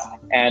really fast,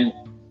 and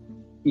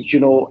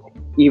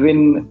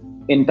even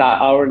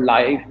our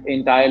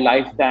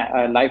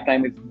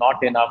lifetime is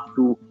not enough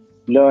to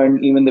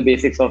learn even the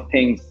basics of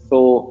things.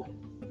 So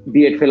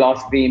be it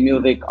philosophy,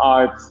 music,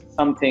 arts,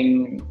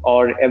 something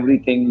or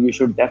everything, you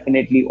should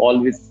definitely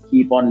always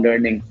keep on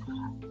learning.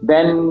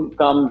 Then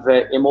comes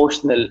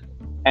emotional,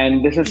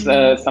 and this is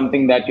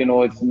something that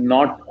it's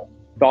not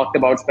talked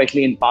about,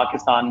 especially in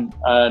Pakistan,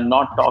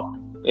 not talked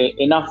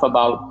enough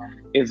about,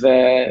 is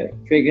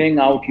figuring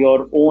out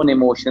your own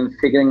emotions,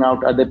 figuring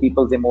out other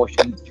people's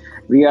emotions.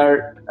 We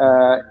are,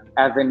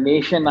 as a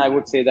nation, I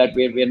would say that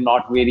we're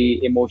not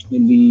very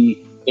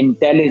emotionally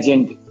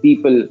intelligent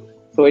people.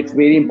 So it's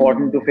very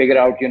important to figure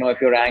out,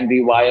 if you're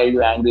angry, why are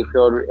you angry? If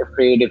you're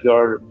afraid, if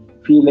you're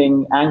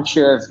feeling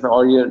anxious,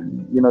 or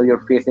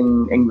you're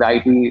facing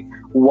anxiety,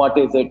 what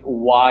is it?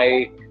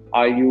 Why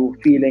are you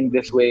feeling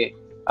this way?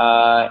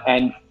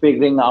 And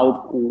figuring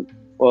out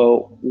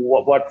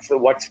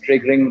what's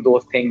triggering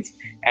those things.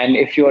 And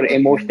if you're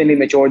emotionally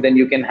mature, then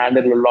you can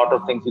handle a lot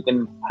of things. You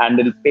can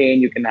handle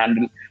pain, you can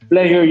handle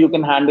pleasure, you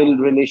can handle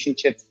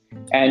relationships,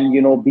 and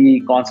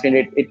be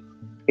constant.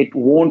 It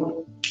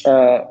won't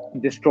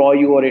destroy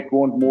you, or it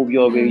won't move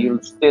you away.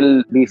 You'll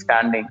still be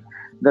standing.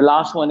 The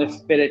last one is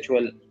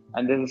spiritual,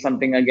 and this is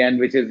something again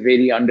which is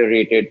very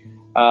underrated.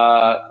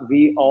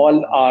 We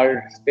all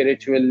are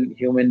spiritual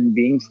human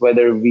beings,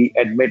 whether we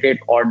admit it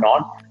or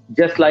not.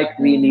 Just like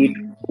we need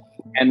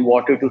and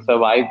water to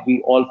survive,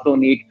 we also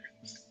need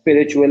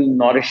spiritual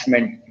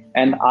nourishment.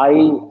 And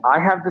I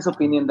have this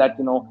opinion that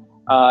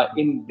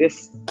in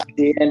this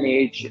day and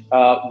age,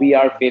 we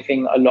are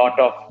facing a lot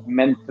of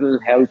mental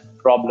health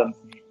problems,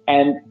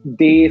 and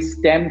they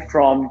stem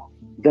from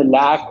the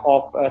lack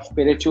of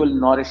spiritual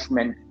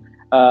nourishment.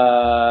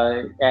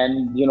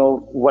 And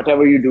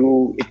whatever you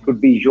do, it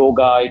could be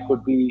yoga, it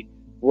could be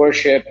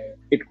worship,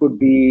 it could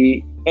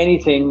be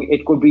anything,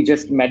 it could be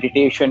just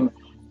meditation.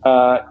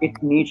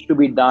 It needs to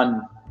be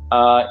done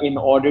in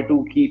order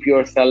to keep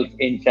yourself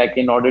in check,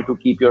 in order to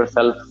keep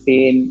yourself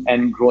sane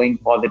and growing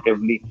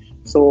positively.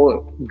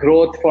 So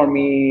growth for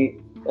me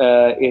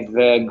is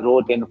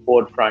growth in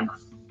 4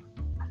 fronts.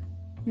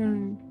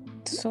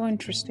 So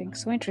interesting.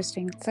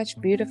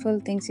 Such beautiful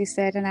things you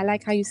said, and I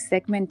like how you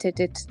segmented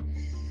it.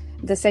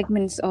 The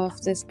segments of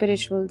the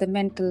spiritual, the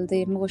mental,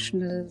 the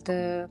emotional,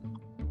 the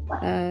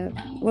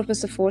what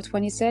was the 4th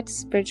one you said?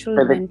 Spiritual,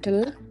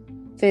 mental,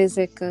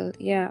 Physical,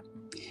 yeah.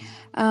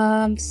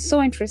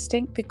 So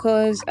interesting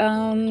because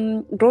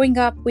growing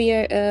up, we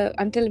are,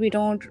 until we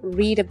don't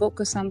read a book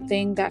or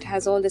something that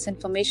has all this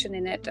information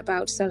in it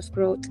about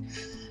self-growth,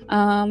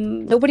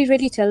 nobody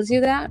really tells you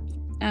that,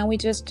 and we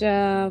just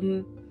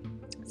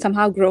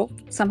somehow grow,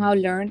 somehow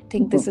learn,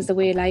 think this is the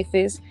way life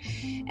is.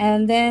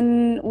 And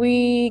then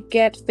we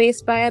get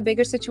faced by a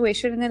bigger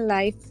situation in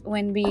life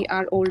when we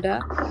are older.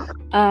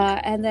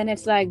 And then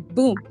it's like,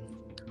 boom,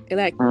 you're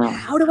like,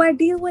 how do I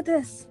deal with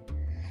this?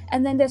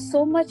 And then there's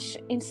so much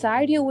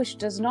inside you which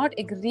does not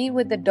agree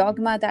with the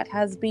dogma that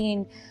has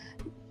been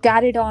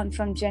carried on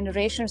from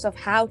generations of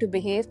how to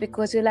behave,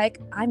 because you're like,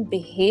 I'm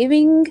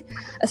behaving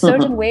a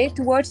certain way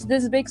towards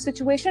this big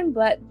situation,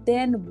 but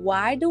then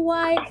why do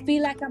I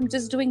feel like I'm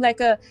just doing like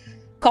a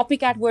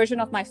copycat version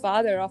of my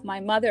father, of my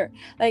mother?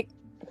 Like,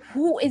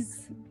 who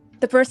is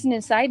the person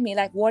inside me?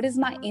 Like, what is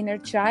my inner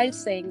child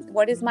saying?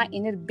 What is my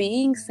inner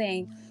being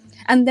saying?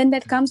 And then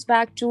that comes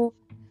back to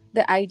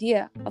the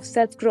idea of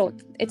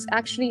self-growth. It's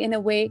actually, in a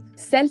way,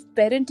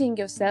 self-parenting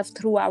yourself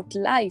throughout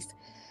life,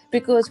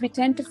 because we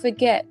tend to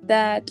forget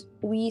that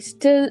we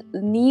still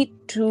need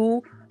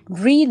to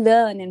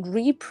relearn and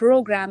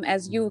reprogram,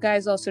 as you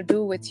guys also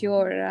do with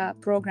your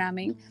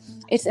programming.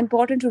 It's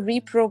important to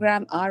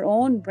reprogram our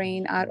own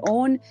brain, our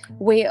own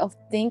way of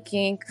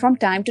thinking from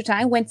time to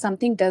time when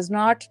something does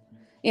not,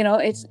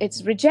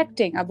 it's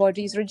rejecting, our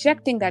body is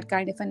rejecting that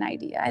kind of an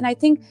idea. And I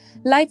think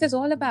life is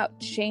all about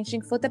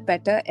changing for the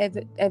better.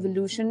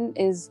 Evolution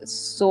is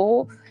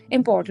so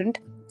important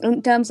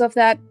in terms of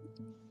that.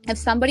 If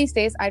somebody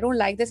says, I don't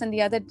like this, and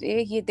the other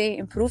day they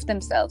improve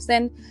themselves,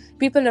 then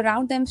people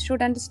around them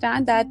should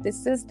understand that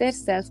this is their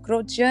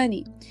self-growth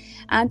journey.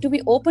 And to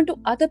be open to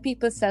other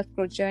people's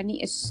self-growth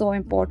journey is so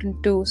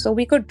important too. So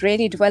we could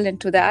really dwell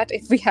into that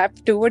if we have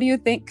to. What do you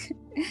think?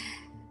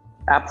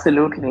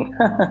 Absolutely.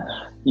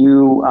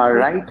 You are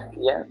right.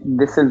 Yeah,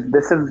 this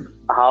is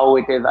how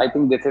it is. I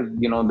think this is,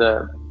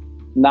 the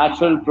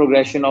natural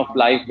progression of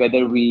life,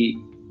 whether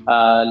we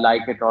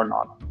like it or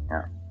not.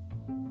 Yeah.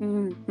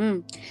 Mm-hmm.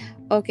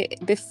 Okay,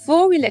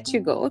 before we let you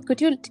go,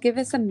 could you give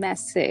us a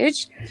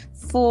message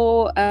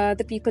for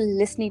the people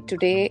listening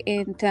today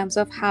in terms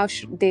of how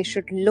they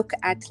should look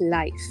at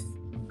life?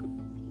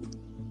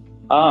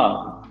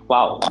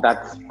 Wow,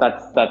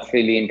 that's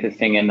really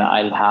interesting, and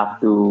I'll have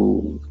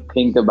to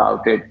think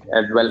about it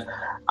as well.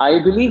 I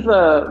believe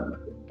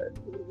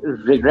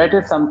regret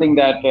is something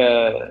that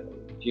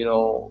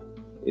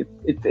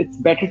it's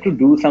better to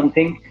do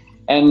something,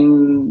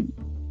 and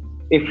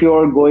if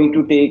you're going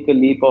to take a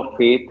leap of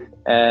faith,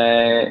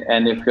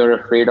 and if you're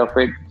afraid of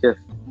it, just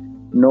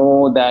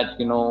know that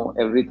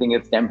everything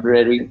is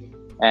temporary,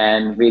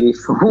 and very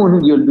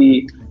soon you'll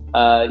be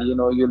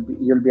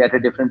at a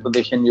different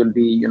position. You'll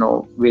be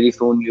very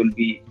soon you'll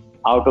be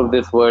out of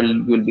this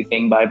world. You'll be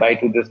saying bye bye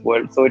to this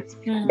world. So it's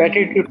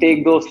better to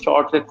take those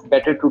shots. It's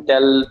better to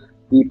tell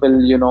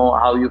people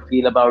how you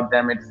feel about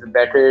them. It's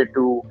better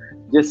to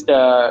just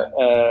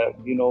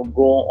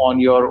go on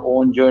your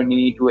own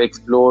journey to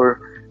explore.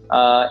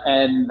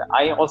 And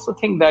I also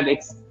think that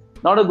it's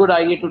not a good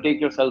idea to take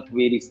yourself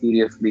very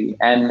seriously,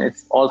 and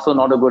it's also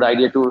not a good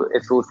idea to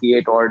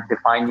associate or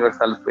define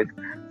yourself with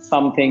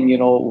something,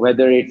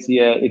 whether it's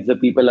the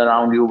people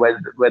around you,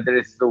 whether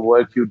it's the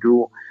work you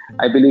do.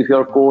 I believe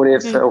your core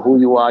is who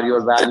you are,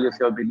 your values,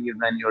 your beliefs,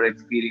 and your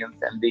experience,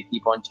 and they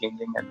keep on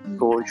changing, and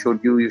so should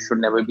you. You should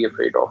never be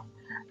afraid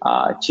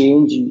of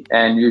change,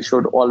 and you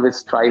should always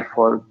strive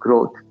for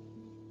growth.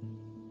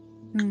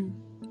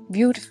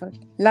 Beautiful,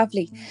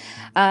 lovely.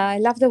 I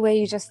love the way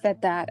you just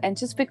said that. And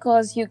just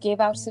because you gave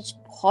out such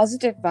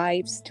positive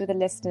vibes to the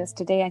listeners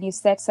today, and you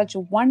said such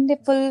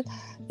wonderful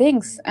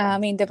things. I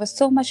mean, there was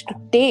so much to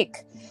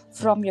take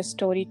from your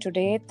story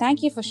today.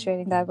 Thank you for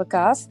sharing that,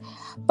 Waqas.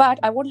 But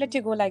I won't let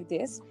you go like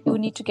this. You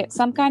need to get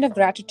some kind of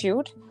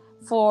gratitude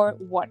for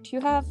what you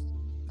have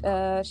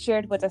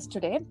shared with us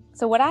today.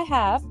 So what I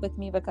have with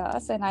me,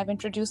 Waqas, and I've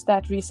introduced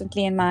that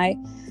recently in my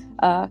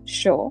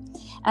show,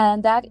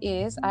 and that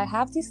is, I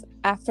have these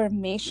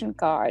affirmation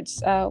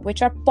cards,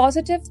 which are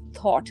positive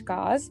thought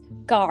cards.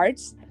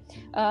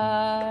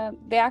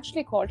 They're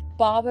actually called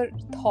power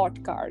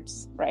thought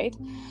cards, right?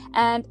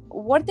 And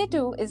what they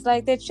do is,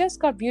 like, they just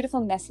got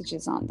beautiful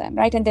messages on them,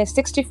 right? And there's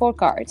 64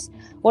 cards.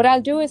 What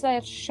I'll do is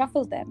I'll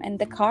shuffle them, and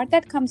the card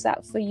that comes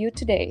out for you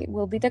today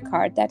will be the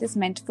card that is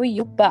meant for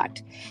you.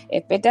 But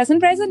if it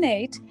doesn't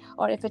resonate,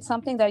 or if it's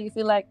something that you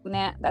feel like,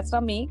 nah, that's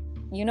not me,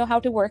 you know how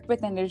to work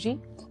with energy,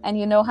 and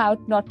you know how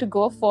not to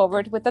go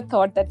forward with a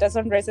thought that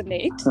doesn't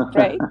resonate,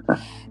 right?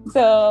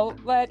 So,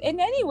 but in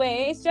any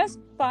way, it's just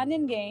fun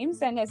and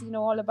games, and as you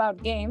know all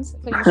about games,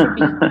 so you should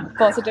be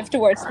positive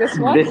towards this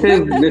one.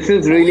 This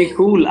is really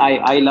cool.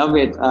 I love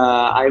it.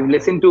 I've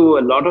listened to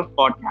a lot of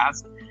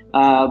podcasts,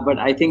 but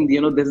I think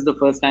this is the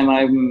first time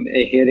I'm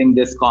hearing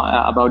this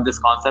about this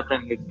concept,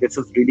 and this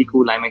is really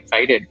cool. I'm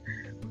excited.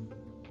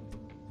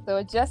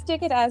 So just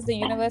take it as the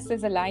universe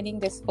is aligning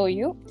this for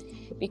you,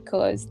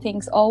 because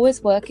things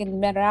always work in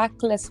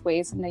miraculous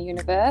ways in the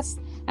universe.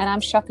 And I'm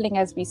shuffling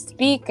as we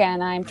speak,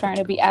 and I'm trying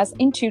to be as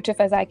intuitive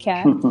as I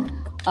can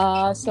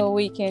So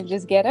we can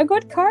just get a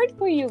good card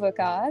for you,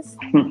 Waqas,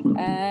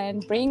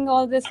 and bring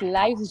all this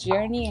life's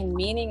journey and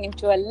meaning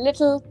into a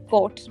little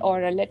quote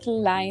or a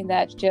little line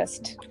that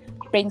just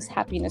brings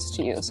happiness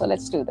to you. So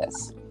let's do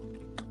this.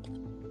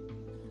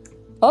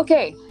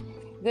 Okay,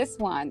 this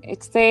one,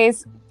 it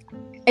says,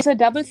 it's a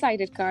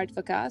double-sided card,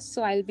 Waqas,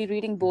 so I'll be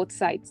reading both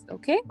sides,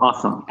 okay?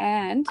 Awesome.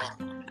 And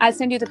I'll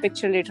send you the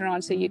picture later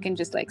on so you can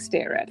just like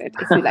stare at it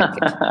if you like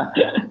it.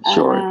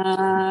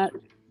 Sure.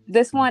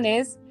 This one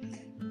is,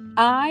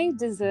 I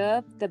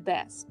deserve the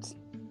best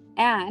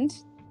and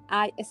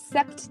I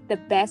accept the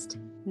best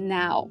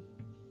now,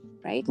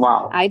 right?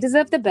 Wow. I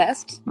deserve the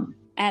best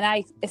and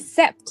I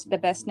accept the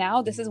best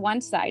now. This is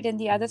one side. And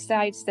the other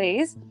side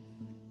says,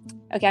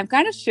 okay, I'm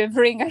kind of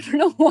shivering. I don't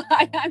know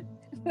why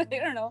I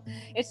don't know.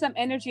 It's some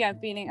energy I'm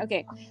feeling.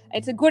 Okay,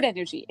 it's a good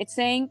energy. It's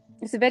saying,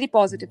 it's a very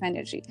positive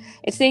energy.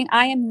 It's saying,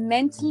 I am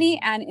mentally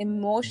and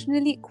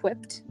emotionally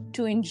equipped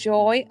to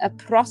enjoy a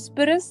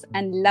prosperous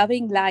and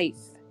loving life.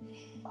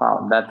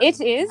 Wow, that's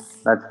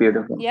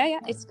beautiful. Yeah.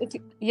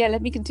 Yeah,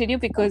 let me continue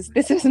because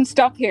this doesn't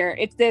stop here.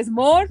 There's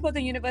more for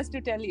the universe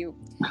to tell you.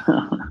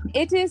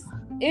 It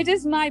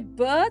is my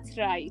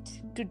birthright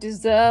to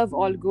deserve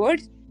all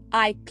good.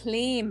 I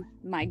claim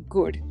my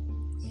good.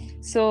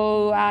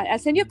 So I'll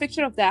send you a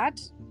picture of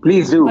that.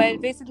 Please do. Well,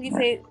 basically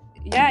say,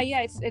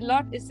 it's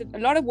a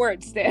lot of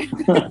words there.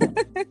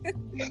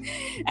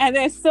 And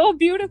they're so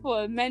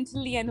beautiful,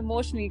 mentally and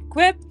emotionally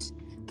equipped,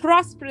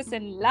 prosperous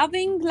and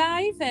loving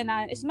life, and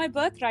it's my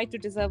birthright to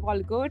deserve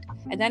all good.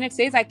 And then it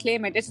says, I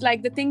claim it. It's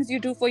like the things you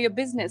do for your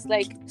business,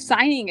 like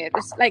signing it.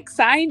 It's like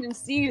signed and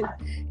sealed.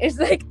 It's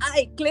like,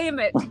 I claim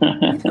it,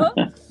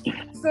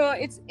 So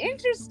it's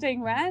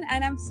interesting, man.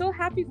 And I'm so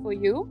happy for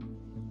you.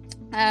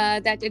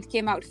 That it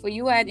came out for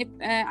you, and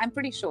I'm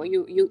pretty sure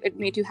it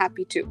made you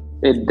happy too.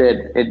 It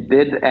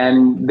did,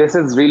 and this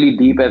is really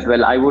deep as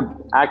well. I would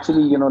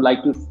actually,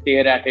 like to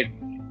stare at it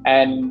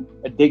and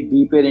dig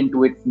deeper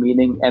into its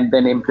meaning, and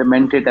then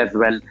implement it as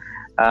well.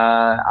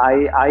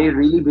 I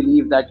really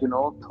believe that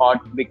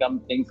thoughts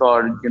become things,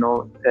 or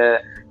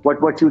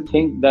what you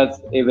think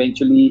does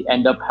eventually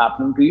end up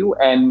happening to you,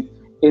 and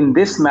in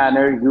this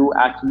manner you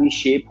actually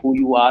shape who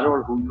you are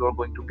or who you are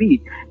going to be.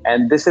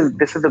 And this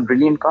is a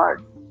brilliant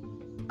card.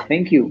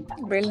 Thank you.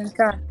 Brilliant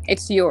card.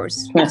 It's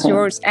yours. It's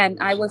yours. And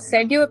I will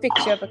send you a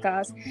picture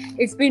because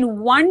it's been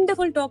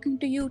wonderful talking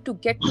to you, to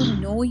get to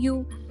know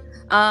you.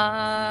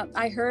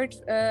 I heard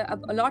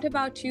a lot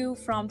about you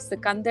from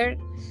Sikandar,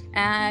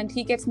 and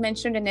he gets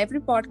mentioned in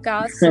every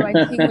podcast. So I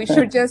think we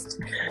should just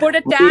put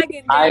a tag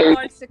in there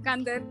called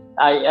Sikandar.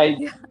 I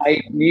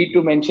need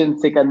to mention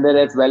Sikandar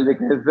as well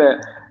because,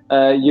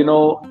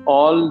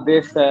 all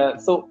this.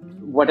 So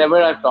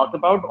whatever I've talked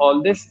about,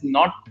 all this,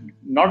 not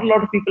a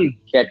lot of people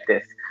get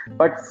this.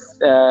 But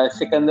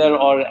Sikandar,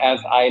 or as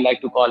I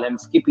like to call him,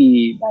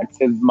 Skippy, that's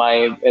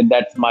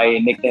my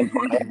nickname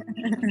for him.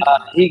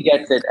 He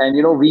gets it, and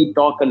we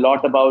talk a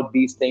lot about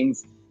these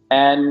things.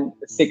 And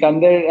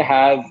Sikandar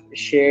has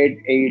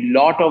shared a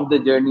lot of the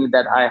journey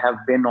that I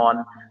have been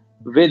on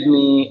with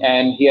me,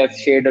 and he has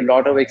shared a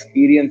lot of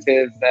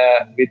experiences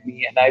with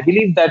me. And I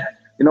believe that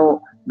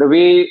the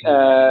way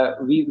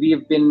we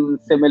have been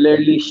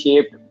similarly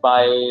shaped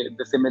by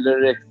the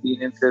similar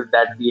experiences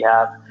that we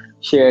have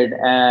shared,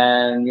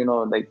 and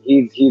like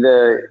he's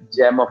a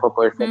gem of a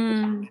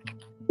person.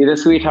 He's a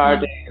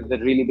sweetheart. He's a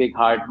really big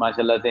heart,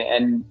 mashallah,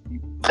 and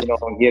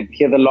he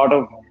has a lot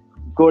of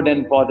good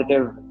and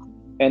positive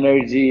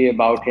energy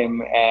about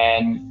him.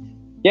 And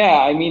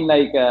I mean,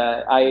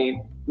 I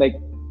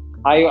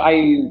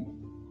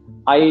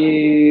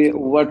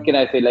what can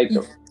I say,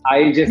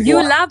 I just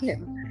love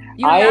him.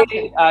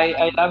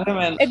 I love him,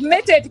 and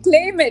admit it,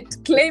 claim it.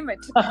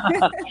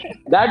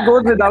 That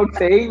goes without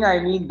saying.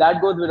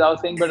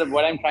 But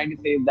what I'm trying to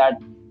say is that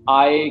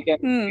I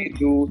can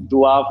do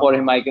dua for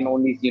him. I can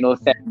only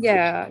send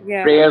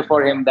prayer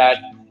for him, that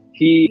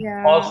he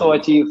also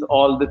achieves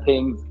all the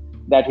things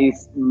that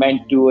he's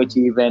meant to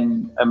achieve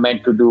and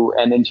meant to do,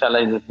 and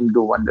inshallah he'll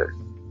do wonders.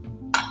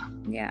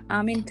 Yeah,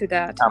 I'm into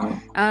that.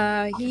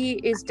 He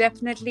is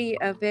definitely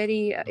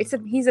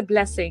he's a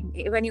blessing.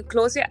 When you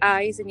close your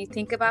eyes and you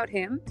think about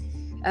him,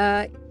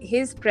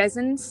 his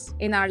presence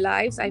in our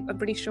lives, I'm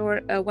pretty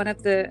sure one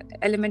of the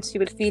elements you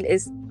will feel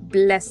is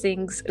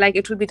blessings. Like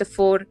it will be the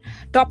four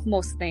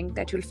topmost thing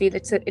that you'll feel.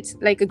 It's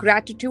like a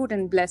gratitude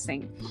and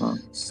blessing.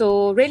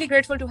 So really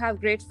grateful to have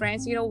great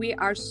friends. We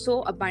are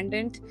so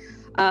abundant.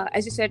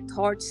 As you said,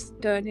 thoughts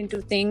turn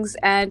into things,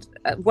 and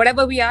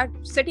whatever we are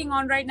sitting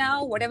on right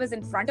now, whatever's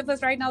in front of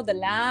us right now, the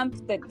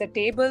lamp, the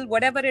table,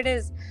 whatever it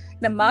is,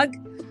 the mug,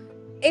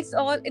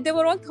 they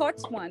were all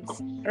thoughts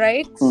once,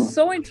 right?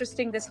 So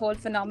interesting, this whole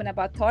phenomenon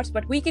about thoughts,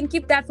 but we can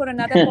keep that for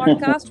another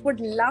podcast. Would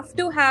love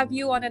to have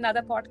you on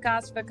another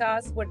podcast,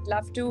 because would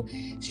love to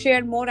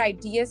share more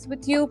ideas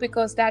with you,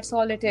 because that's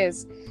all it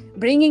is.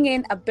 bringing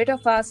in a bit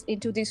of us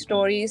into these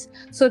stories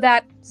so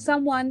that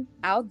someone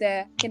out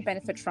there can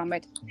benefit from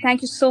it.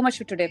 Thank you so much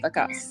for today,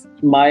 Waqas.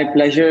 My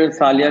pleasure,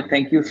 Salia.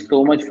 Thank you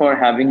so much for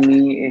having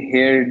me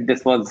here.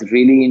 This was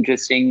really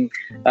interesting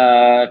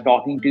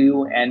talking to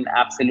you. And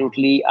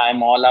absolutely,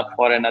 I'm all up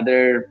for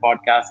another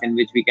podcast in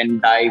which we can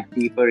dive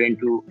deeper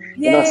into,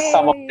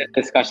 some of the Yay!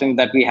 discussions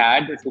that we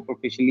had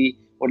superficially.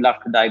 Would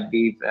love to dive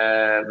deep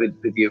with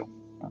you.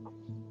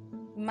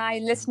 My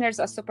listeners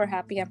are super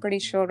happy. I'm pretty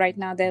sure right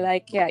now they're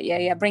like,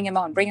 yeah, bring him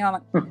on, bring him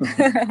on.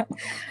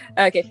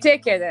 Okay,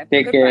 take care then.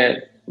 Take Goodbye.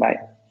 care. Bye.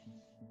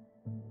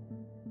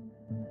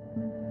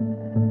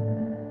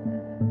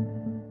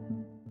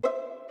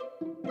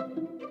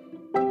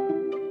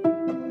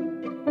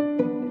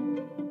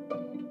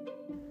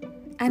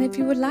 And if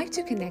you would like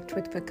to connect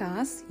with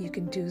Waqas, you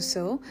can do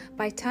so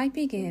by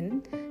typing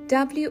in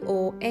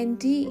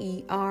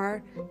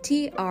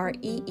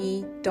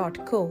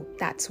WonderTree.co.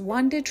 That's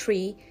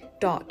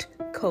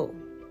WonderTree.co.